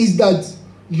 Is that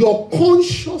your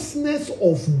consciousness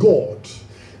of God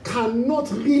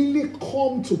cannot really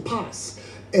come to pass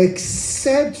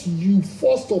except you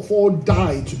first of all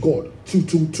die to God,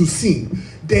 to sin.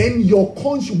 Then your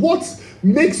what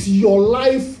makes your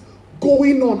life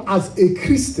going on as a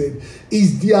Christian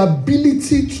is the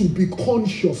ability to be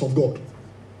conscious of God.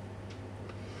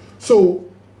 So,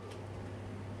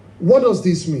 what does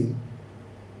this mean?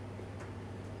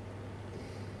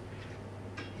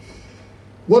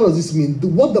 What does this mean?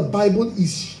 What the Bible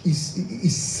is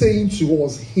saying to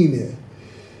us here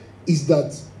is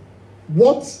that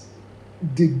what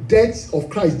the death of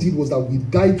Christ did was that we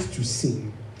died to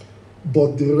sin,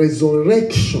 but the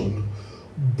resurrection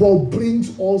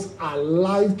brings us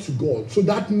alive to God. So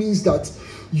that means that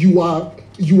you are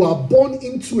born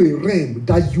into a realm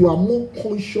that you are more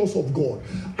conscious of God,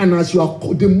 and as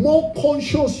the more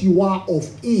conscious you are of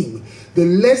Him, the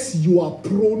less you are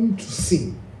prone to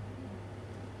sin.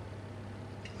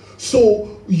 So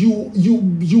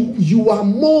you are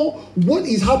more. What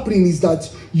is happening is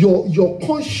that your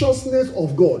consciousness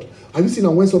of God. Have you seen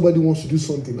that when somebody wants to do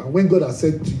something, and when God has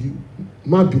said to you,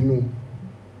 "Maybe no,"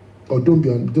 or don't be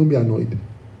annoyed.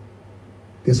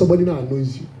 There's somebody that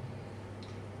annoys you.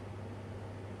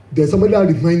 There's somebody that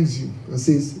reminds you and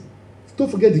says, "Don't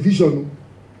forget the vision."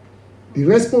 The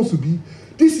response will be,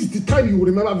 "This is the time you will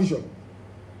remember vision."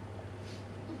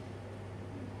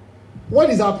 What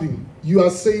is happening? You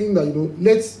are saying that,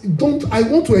 I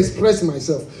want to express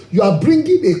myself. You are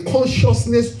bringing a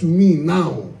consciousness to me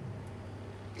now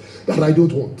that I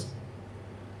don't want.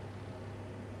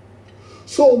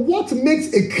 So what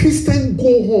makes a Christian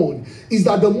go on is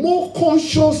that the more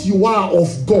conscious you are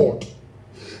of God,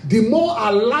 the more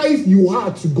alive you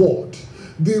are to God,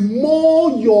 the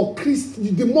more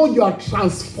you are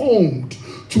transformed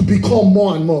to become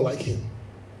more and more like Him.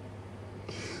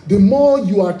 The more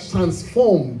you are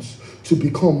transformed to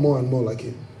become more and more like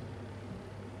Him.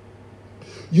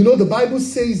 The Bible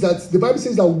says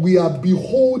that we are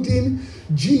beholding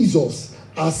Jesus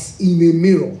as in a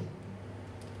mirror.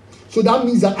 So that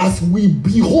means that as we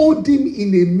behold Him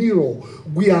in a mirror,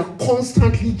 we are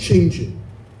constantly changing.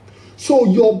 So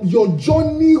your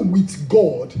journey with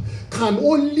God can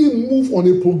only move on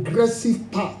a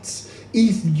progressive path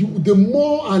if the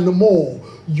more and more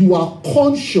you are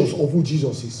conscious of who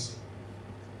Jesus is.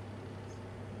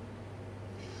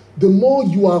 The more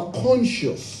you are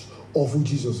conscious of who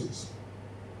Jesus is.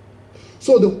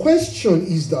 So the question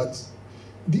is that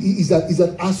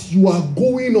as you are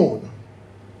going on,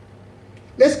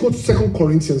 let's go to 2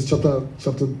 Corinthians chapter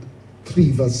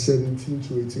 3, verse 17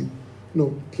 to 18.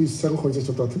 No, please, 2 Corinthians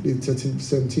chapter 3,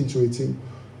 17 to 18.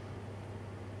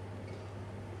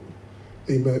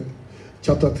 Amen.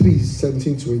 Chapter 3,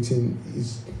 17 to 18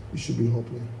 it should be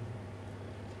helping.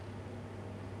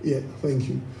 Yeah, thank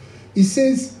you. It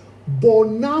says, but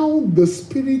now the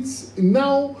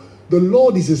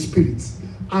Lord is a spirit,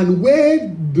 and where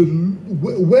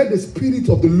the spirit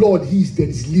of the Lord is, there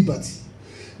is liberty.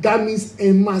 That means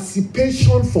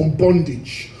emancipation from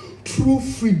bondage, true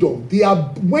freedom.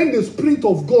 When the Spirit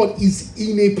of God is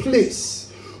in a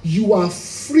place, you are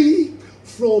free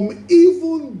from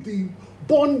even the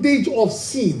bondage of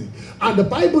sin. And the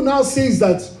Bible now says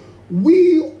that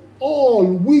we all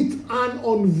with an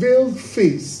unveiled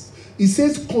face, it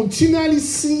says, continually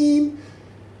seeing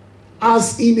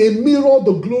as in a mirror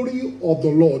the glory of the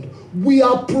Lord, we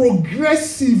are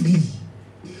progressively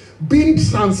being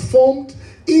transformed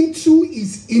into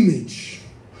his image,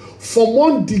 from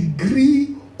one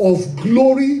degree of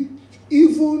glory,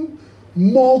 even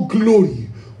more glory,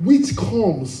 which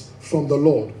comes from the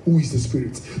Lord, who is the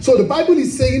Spirit. So the Bible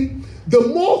is saying, the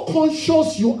more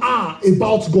conscious you are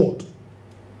about God,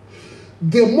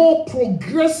 the more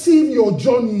progressive your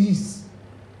journey is.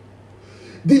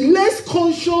 The less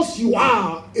conscious you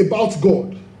are about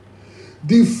God,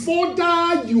 the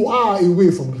further you are away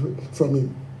from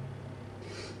him.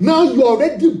 Now you are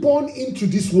already born into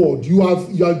this world. You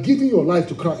are giving your life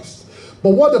to Christ.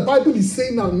 But what the Bible is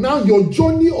saying now your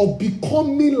journey of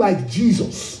becoming like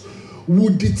Jesus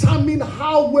will determine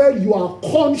how well you are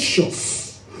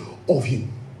conscious of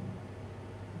him.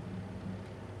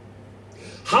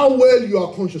 How well you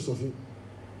are conscious of him.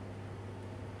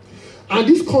 And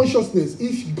this consciousness,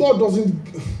 if God doesn't,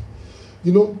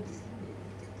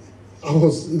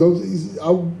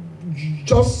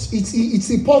 it's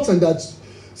important that,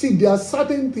 see, there are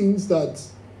certain things that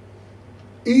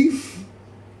if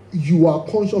you are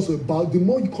conscious about, the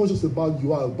more you're conscious about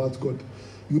you are about God,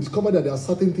 you discover that there are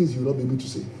certain things you will not be able to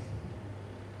say.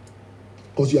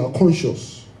 Because you are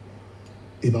conscious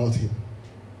about him.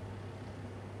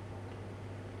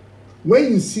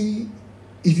 When you see,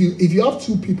 if you have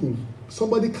two people,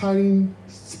 somebody carrying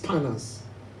spanners,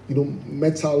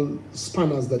 metal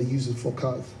spanners that he uses for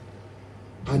cars,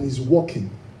 and is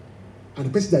walking, and the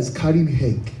person that is carrying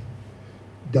egg,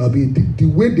 there'll be the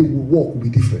way they will walk will be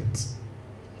different.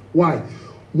 Why?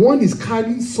 One is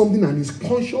carrying something and is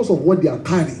conscious of what they are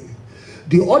carrying.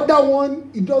 The other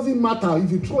one, it doesn't matter if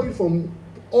you throw it from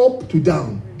up to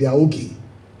down, they are okay.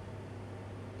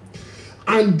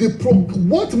 And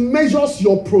what measures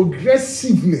your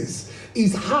progressiveness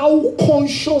is how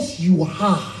conscious you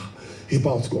are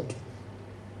about God.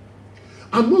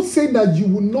 I'm not saying that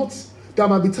there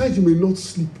might be times you may not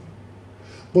sleep.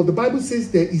 But the Bible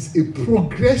says there is a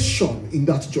progression in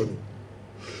that journey.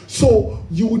 So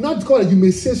you will not discover that you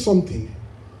may say something.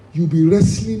 You'll be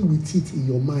wrestling with it in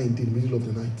your mind in the middle of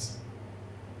the night.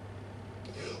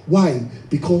 Why?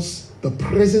 Because the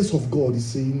presence of God is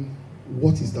saying,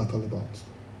 what is that all about?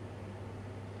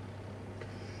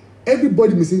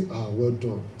 Everybody may say, well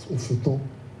done.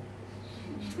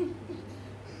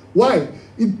 Why?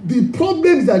 The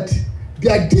problem is that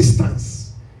their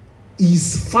distance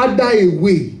is farther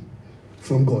away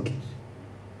from God.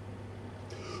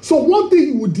 So one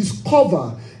thing you will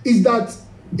discover is that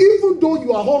even though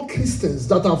you are all Christians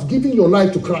that have given your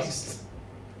life to Christ,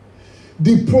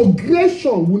 the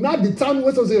progression will not determine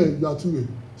what to say, you are too late.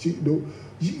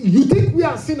 You think we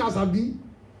are sinners, Abi?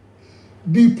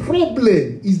 The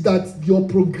problem is that your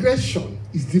progression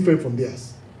is different from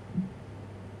theirs.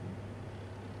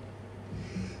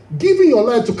 Giving your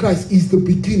life to Christ is the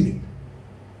beginning.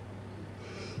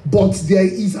 But there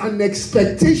is an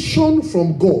expectation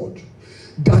from God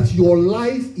that your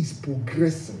life is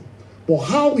progressing. But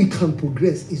how it can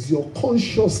progress is your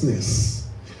consciousness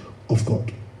of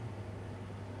God.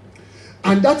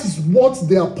 And that is what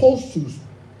the apostles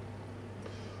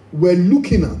were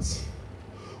looking at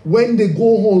when they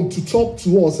go on to talk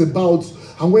to us about,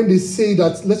 and when they say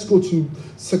that, let's go to 2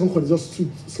 Corinthians, just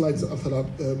 2 slides after that.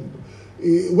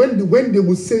 When they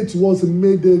would say to us,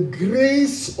 may the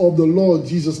grace of the Lord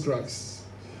Jesus Christ,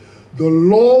 the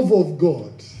love of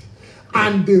God,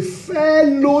 and the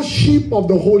fellowship of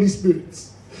the Holy Spirit.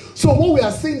 So what we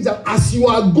are saying is that as you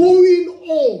are going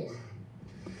home,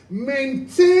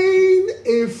 maintain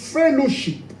a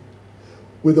fellowship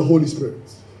with the Holy Spirit.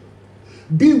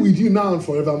 Be with you now and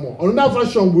forevermore. Another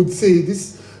version would say,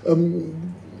 this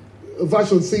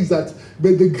version says that,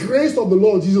 but the grace of the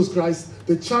Lord Jesus Christ,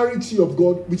 the charity of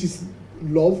God, which is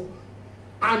love,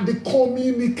 and the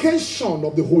communication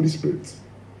of the Holy Spirit.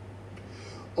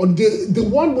 On the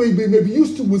one way we may be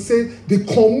used to would say the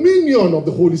communion of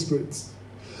the Holy Spirit.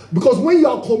 Because when you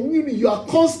are communing, you are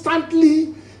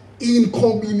constantly in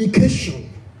communication.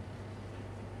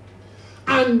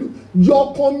 And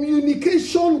your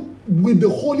communication with the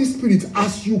Holy Spirit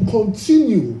as you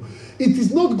continue, it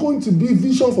is not going to be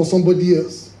vision for somebody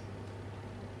else.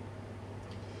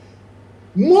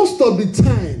 Most of the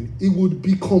time, it would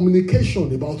be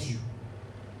communication about you.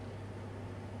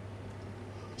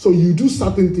 So you do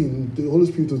certain things, the Holy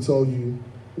Spirit will tell you,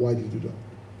 why did you do that?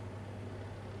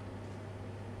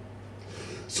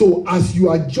 So as you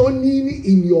are journeying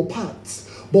in your path,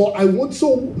 but I want,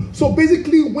 so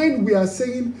basically when we are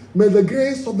saying, may the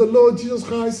grace of the Lord Jesus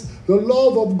Christ, the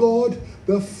love of God,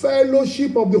 the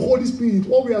fellowship of the Holy Spirit,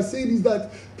 what we are saying is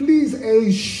that please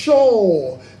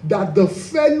ensure that the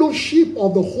fellowship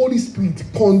of the Holy Spirit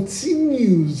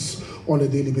continues on a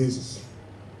daily basis.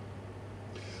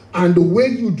 And the way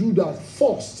you do that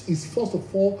first is, first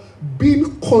of all,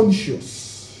 being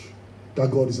conscious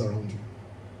that God is around you.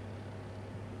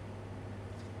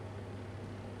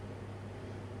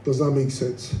 Does that make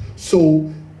sense?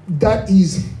 So that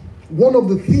is one of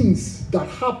the things that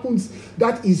happens.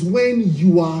 That is when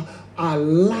you are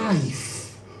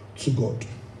alive to God.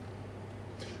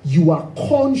 You are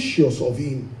conscious of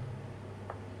Him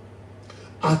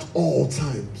at all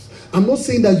times. I'm not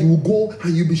saying that you will go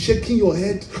and you'll be shaking your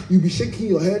head. You'll be shaking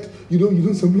your head. You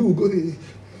know, some people will go.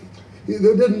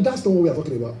 That's not what we are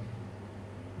talking about.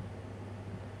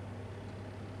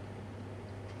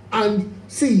 And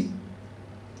see,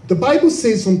 the Bible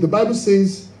says something. The Bible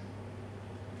says,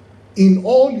 in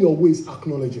all your ways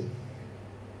acknowledge Him.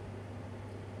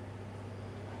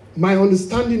 My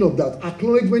understanding of that,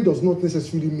 acknowledgement does not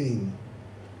necessarily mean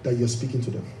that you're speaking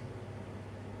to them.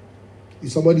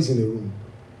 If somebody's in a room,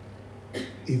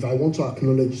 if I want to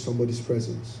acknowledge somebody's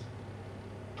presence,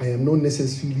 I am not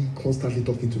necessarily constantly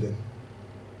talking to them.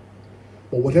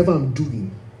 But whatever I'm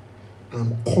doing,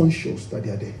 I'm conscious that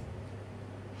they are there.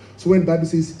 So when the Bible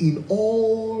says, in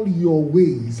all your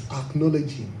ways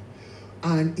acknowledge Him,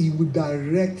 and He will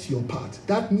direct your path.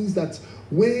 That means that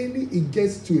when it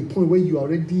gets to a point where you are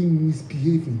already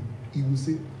misbehaving, He will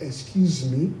say, excuse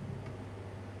me.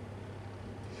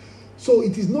 So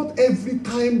it is not every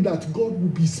time that God will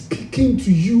be speaking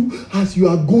to you as you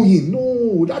are going.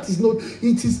 No, that is not.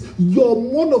 It is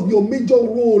one of your major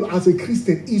role as a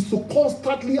Christian is to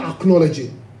constantly acknowledge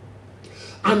Him.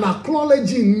 And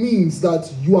acknowledging means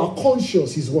that you are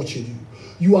conscious He's watching you.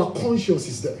 You are conscious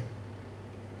He's there.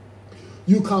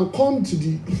 You can come to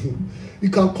the,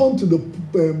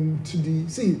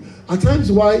 see, at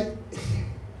times why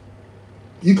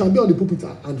you can be on the pulpit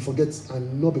and forget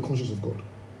and not be conscious of God.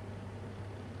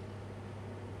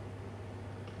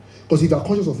 Because if you are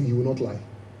conscious of Him, you will not lie.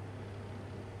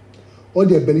 All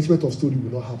the embellishment of story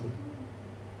will not happen.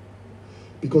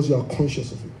 Because you are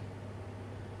conscious of Him.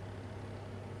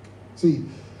 See,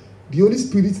 the Holy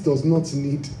Spirit does not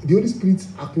need, the Holy Spirit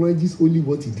acknowledges only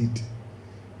what He did.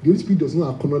 The Holy Spirit does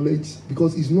not acknowledge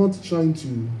because He's not trying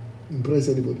to impress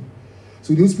anybody.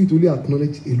 So the Holy Spirit only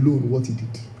acknowledges alone what He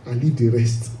did and leave the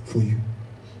rest for you.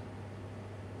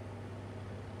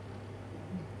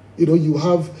 You know, you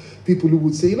have people who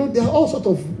would say, you know, there are all sorts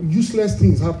of useless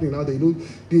things happening out there. You know,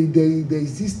 there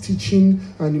is this teaching,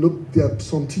 and you know, there are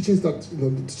some teachings that,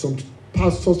 you know, some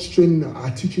pastors training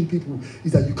are teaching people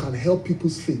is that you can help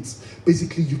people's faith.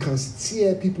 Basically, you can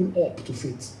steer people up to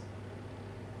faith.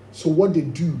 So what they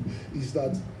do is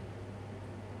that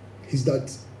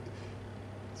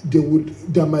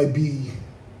there might be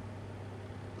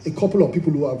a couple of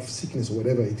people who have sickness or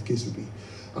whatever the case will be,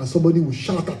 and somebody will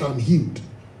shout that I'm healed,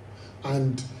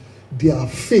 and their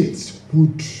faith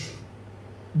would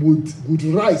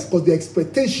rise because the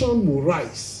expectation will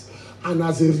rise, and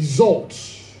as a result,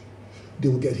 they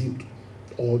will get healed,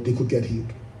 or they could get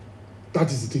healed.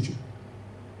 That is the teaching.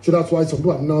 So that's why some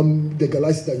people have now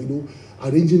legalized that, you know,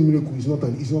 arranging miracle is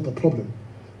not a problem,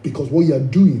 because what you are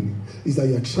doing is that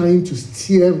you are trying to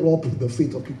stir up the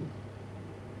faith of people.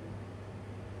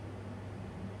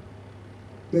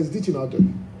 There's teaching out there.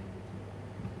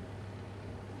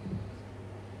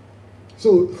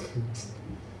 So,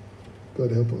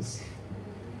 God help us.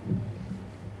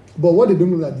 But what they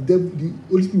don't know that the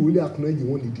Holy Spirit will only acknowledge the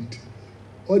one He did,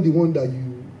 or the one that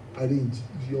you arrange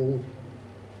is your own.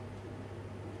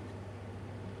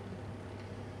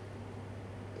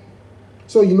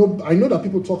 So, you know, I know that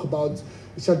people talk about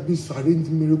this arranged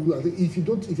miracle. I think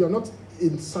if you are not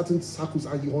in certain circles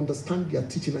and you understand their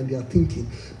teaching and their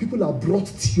thinking, people have brought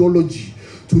theology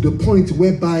to the point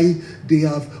whereby they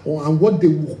have, and what they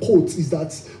will quote is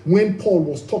that when Paul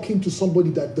was talking to somebody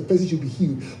that the person should be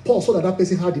healed, Paul saw that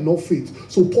person had enough faith.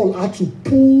 So Paul had to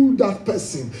pull that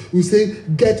person. We say,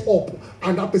 get up,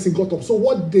 and that person got up. So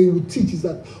what they will teach is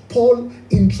that Paul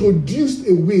introduced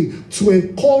a way to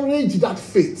encourage that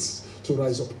faith to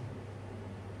rise up.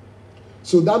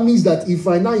 So that means that if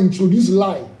I now introduce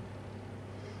lie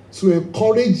to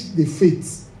encourage the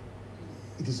faith,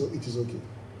 it is okay.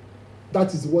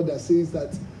 That is what that says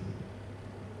that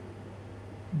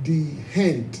the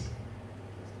hand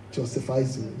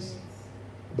justifies the means.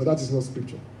 But that is not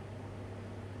scripture.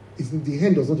 The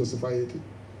hand does not justify anything.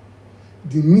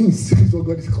 The means is what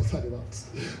God is concerned about,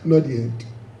 not the end.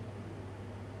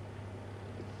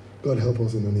 God help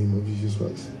us in the name of Jesus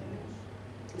Christ.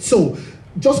 So,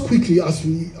 just quickly, as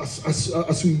we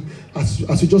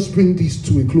just bring this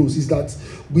to a close, is that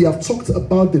we have talked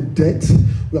about the death,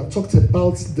 we have talked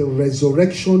about the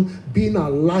resurrection, being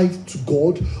alive to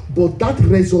God, but that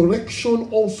resurrection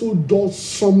also does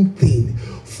something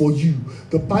for you.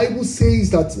 The Bible says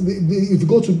that if you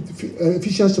go to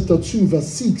Ephesians chapter 2, verse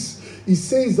 6, it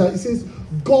says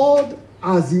God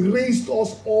has raised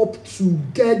us up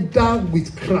together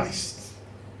with Christ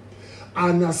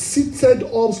and has seated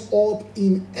us up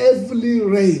in heavenly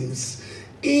realms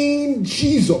in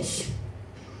Jesus.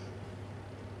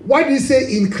 Why do you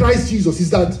say in Christ Jesus? Is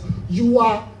that you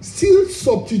are still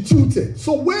substituted.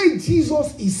 So where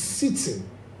Jesus is sitting,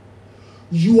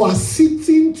 you are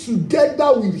sitting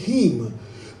together with him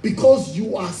because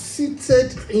you are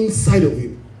seated inside of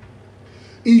him.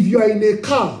 If you are in a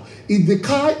car, if the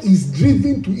car is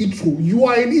driven to Heathrow, you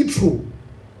are in Heathrow.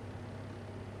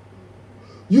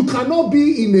 You cannot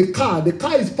be in a car, the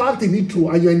car is parked in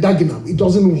Heathrow and you're in Dagenham. It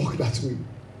doesn't work that way.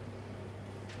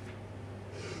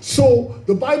 So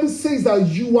the Bible says that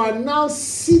you are now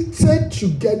seated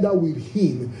together with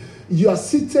him. You are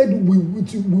seated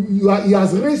he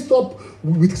has raised up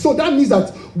with. So that means that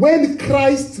when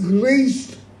Christ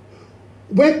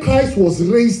was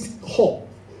raised up,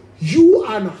 you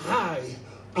and I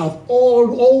have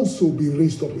all also been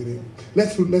raised up with him.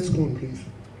 Let's go on, please.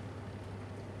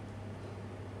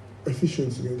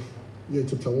 Ephesians again,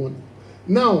 chapter 1.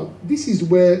 Now, this is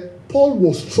where Paul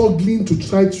was struggling to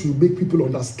try to make people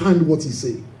understand what he's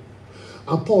saying.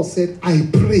 And Paul said, I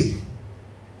pray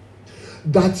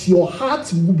that your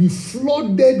heart will be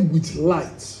flooded with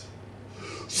light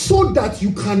so that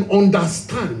you can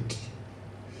understand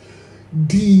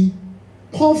the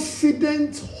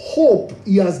confident hope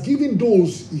he has given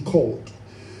those he called,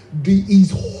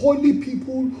 his holy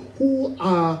people who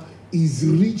are his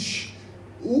rich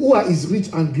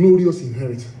and glorious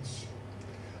inheritance.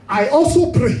 I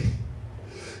also pray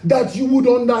that you would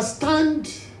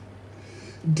understand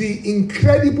the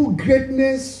incredible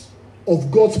greatness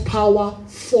of God's power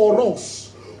for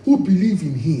us who believe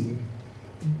in him.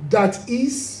 That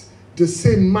is the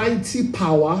same mighty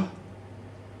power.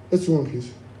 Let's go on,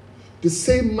 please. The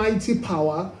same mighty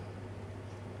power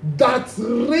that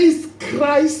raised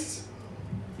Christ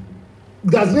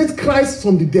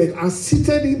from the dead and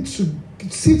seated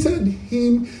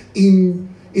him in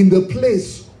the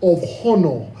place of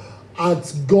honor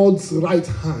at God's right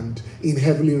hand in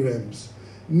heavenly realms.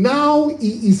 Now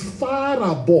he is far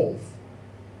above.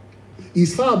 He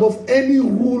is far above any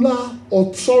ruler,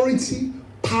 authority,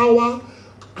 power,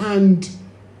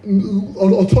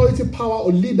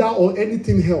 or leader or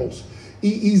anything else.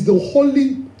 He is the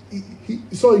holy.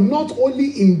 Not only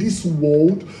in this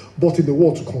world, but in the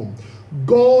world to come.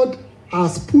 God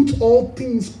has put all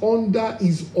things under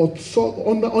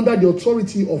under the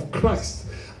authority of Christ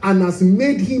and has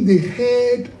made him the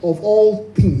head of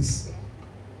all things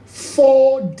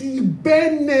for the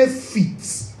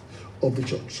benefit of the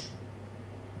church.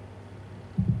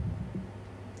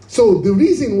 So the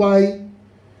reason why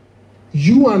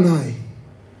you and I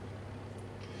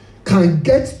can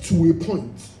get to a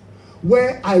point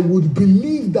where I would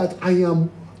believe that I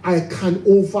can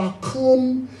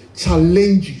overcome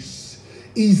challenges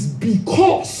is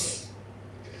because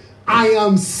I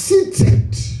am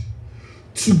seated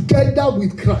together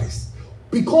with Christ.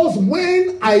 Because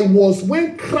when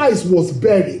Christ was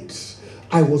buried,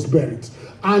 I was buried.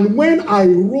 And when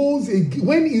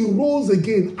he rose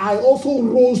again, I also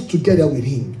rose together with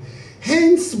him.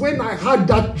 Hence, when I had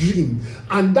that dream,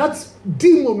 and that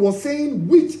demon was saying,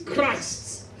 with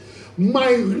Christ,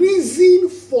 my reason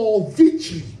for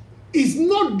victory is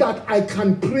not that I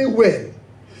can pray well.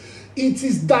 It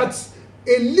is that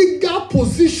a legal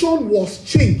position was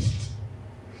changed.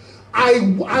 I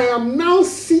am now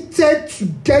seated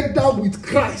together with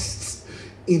Christ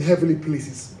in heavenly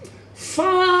places,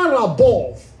 far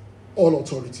above all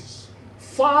authorities,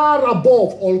 far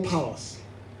above all powers.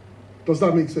 Does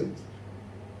that make sense?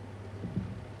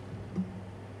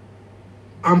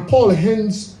 And Paul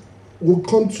hence will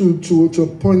come to a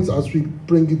point as we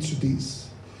bring it to this.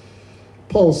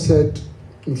 Paul said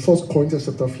in 1 Corinthians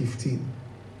chapter 15,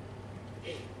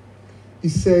 he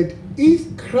said,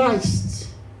 if Christ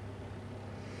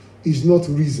is not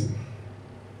reason,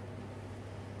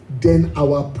 then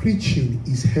our preaching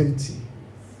is empty,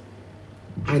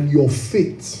 and your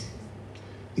faith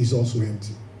is also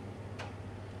empty.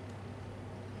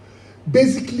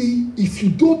 Basically, if you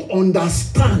don't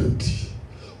understand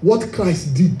what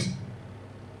Christ did,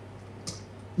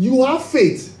 you have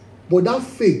faith, but that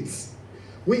faith,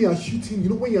 when you are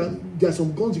shooting, when there are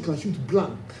some guns you can shoot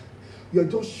blank, you are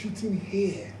just shooting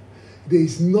here. There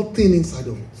is nothing inside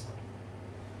of it.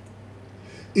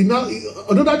 In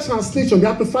another translation, the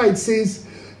Amplified says,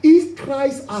 if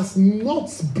Christ has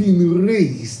not been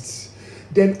raised,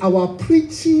 then our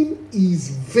preaching is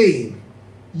vain,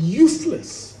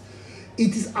 useless.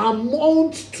 It is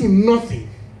amount to nothing.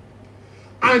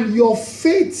 And your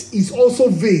faith is also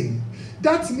vain.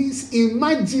 That means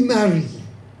imaginary.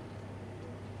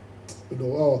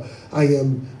 I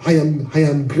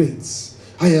am great.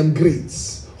 I am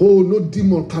great. Oh, no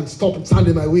demon can stand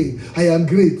in my way. I am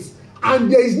great.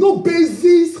 And there is no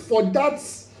basis for that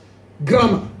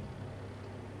grammar.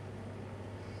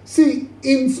 See,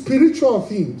 in spiritual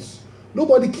things,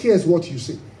 nobody cares what you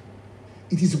say.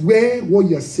 It is where what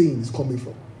you are saying is coming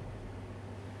from.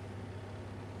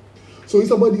 So if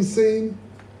somebody is saying,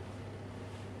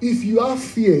 if you have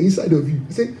fear inside of you,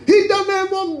 say, in the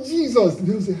name of Jesus,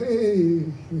 they'll say, hey,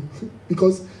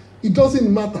 because it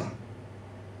doesn't matter.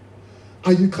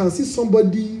 And you can see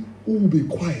somebody who will be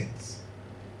quiet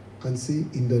and say,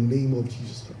 in the name of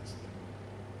Jesus Christ.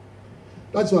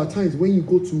 That's why at times when you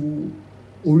go to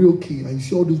Orioke and you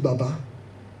see all those Baba,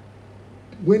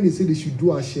 when they say they should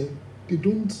do Ashe, they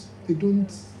don't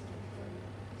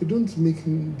make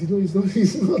him,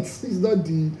 it's not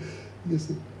the,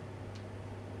 yes,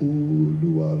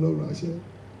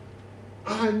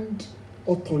 and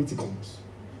authority comes.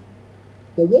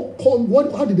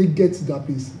 But how did they get to that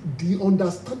place? The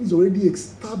understanding is already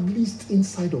established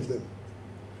inside of them.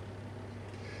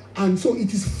 And so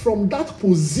it is from that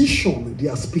position they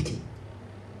are speaking.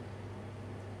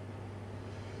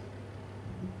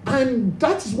 And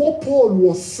that is what Paul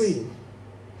was saying.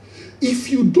 If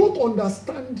you don't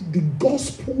understand the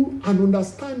gospel and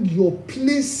understand your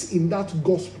place in that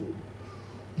gospel,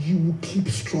 you will keep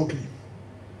struggling.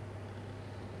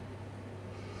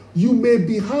 You may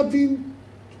be having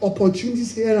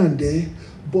opportunities here and there,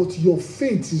 but your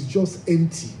faith is just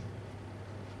empty.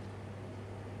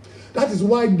 That is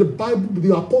why the Bible,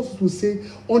 the apostles will say,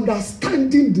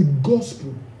 understanding the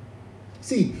gospel.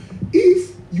 See,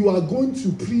 if you are going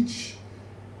to preach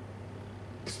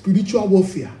spiritual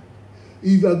warfare,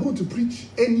 if you are going to preach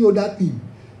any other thing,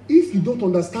 if you don't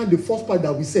understand the first part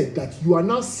that we said, that you are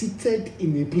now seated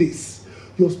in a place,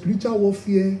 your spiritual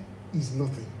warfare is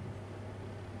nothing.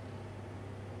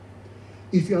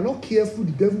 If you are not careful,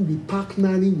 the devil will be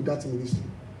partnering with that ministry.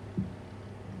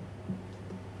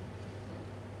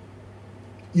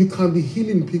 You can be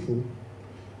healing people,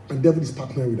 and the devil is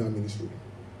partnering with that ministry.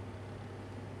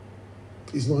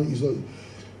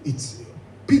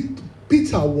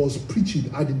 Peter was preaching,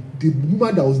 and the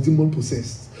woman that was demon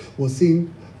possessed was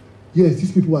saying, yes,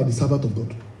 these people are the servant of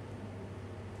God.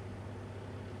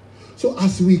 So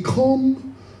as we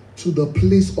come to the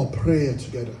place of prayer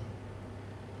together,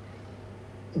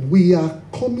 we are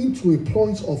coming to a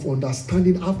point of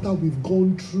understanding after we've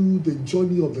gone through the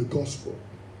journey of the gospel,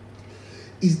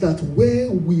 is that where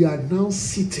we are now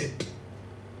seated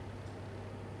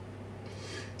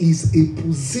is a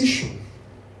position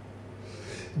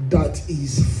that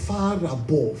is far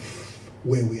above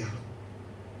where we are.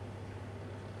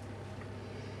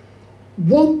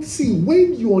 When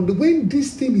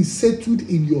this thing is settled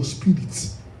in your spirit,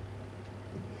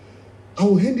 I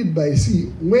will end it by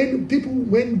when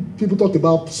people talk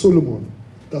about Solomon,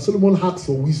 that Solomon asked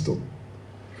for wisdom.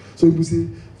 So people say,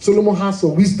 Solomon has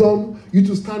for wisdom, you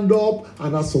to stand up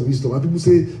and ask for wisdom. And people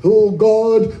say, oh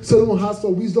God, Solomon has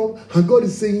for wisdom. And God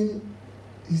is saying,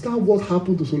 is that what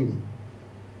happened to Solomon?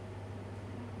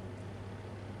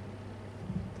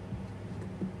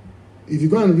 If you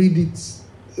go and read it,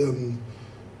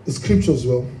 the scriptures,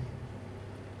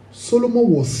 Solomon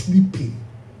was sleeping.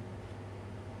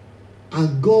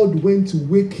 And God went to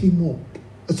wake him up.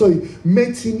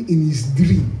 Met him in his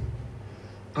dream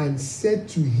and said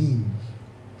to him,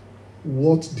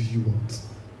 what do you want?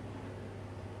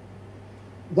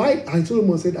 Why? And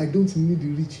Solomon said, I don't need the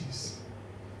riches.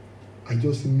 I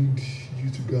just need you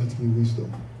to grant me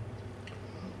wisdom.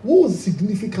 What was the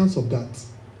significance of that?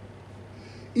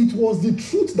 It was the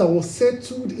truth that was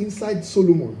settled inside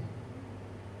Solomon.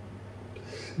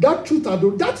 That truth,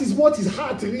 that is what his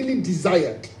heart really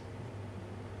desired.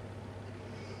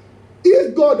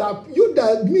 If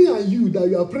God, me and you that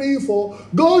you are praying for,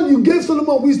 God, you gave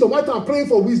Solomon wisdom. Why am I praying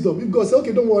for wisdom? If God said,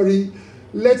 okay, don't worry,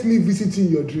 let me visit you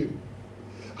in your dream.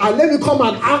 And let me come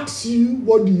and ask you,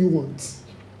 what do you want?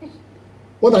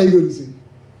 What are you going to say?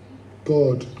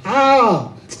 God,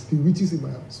 the witches in my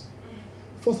house.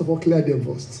 First of all, clear them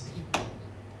first.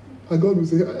 And God will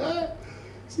say,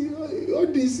 see, all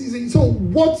this is... So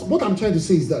what I'm trying to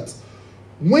say is that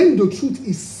when the truth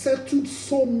is settled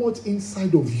so much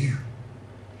inside of you,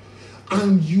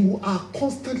 and you are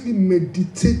constantly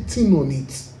meditating on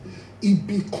it, it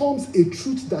becomes a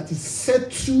truth that is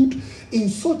settled in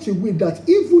such a way that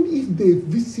even if they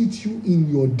visit you in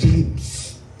your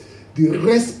dreams, the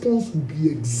response will be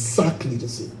exactly the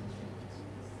same.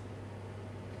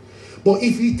 But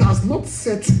if it has not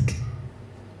settled,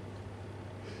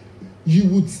 you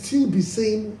would still be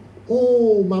saying,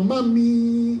 oh, my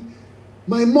mommy,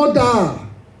 my mother.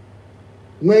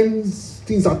 When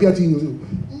things appear to you,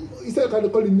 instead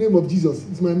of calling the name of Jesus,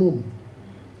 it's my mom.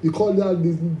 You call that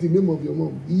the name of your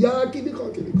mom. This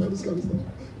kind of stuff.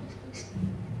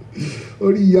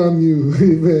 Only you.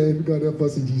 Amen. God help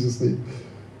us in Jesus' name.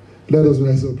 Let us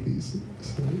rise up, please.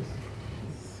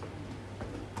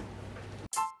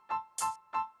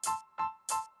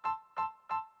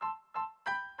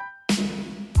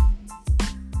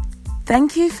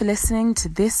 Thank you for listening to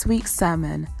this week's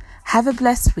sermon. Have a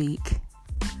blessed week.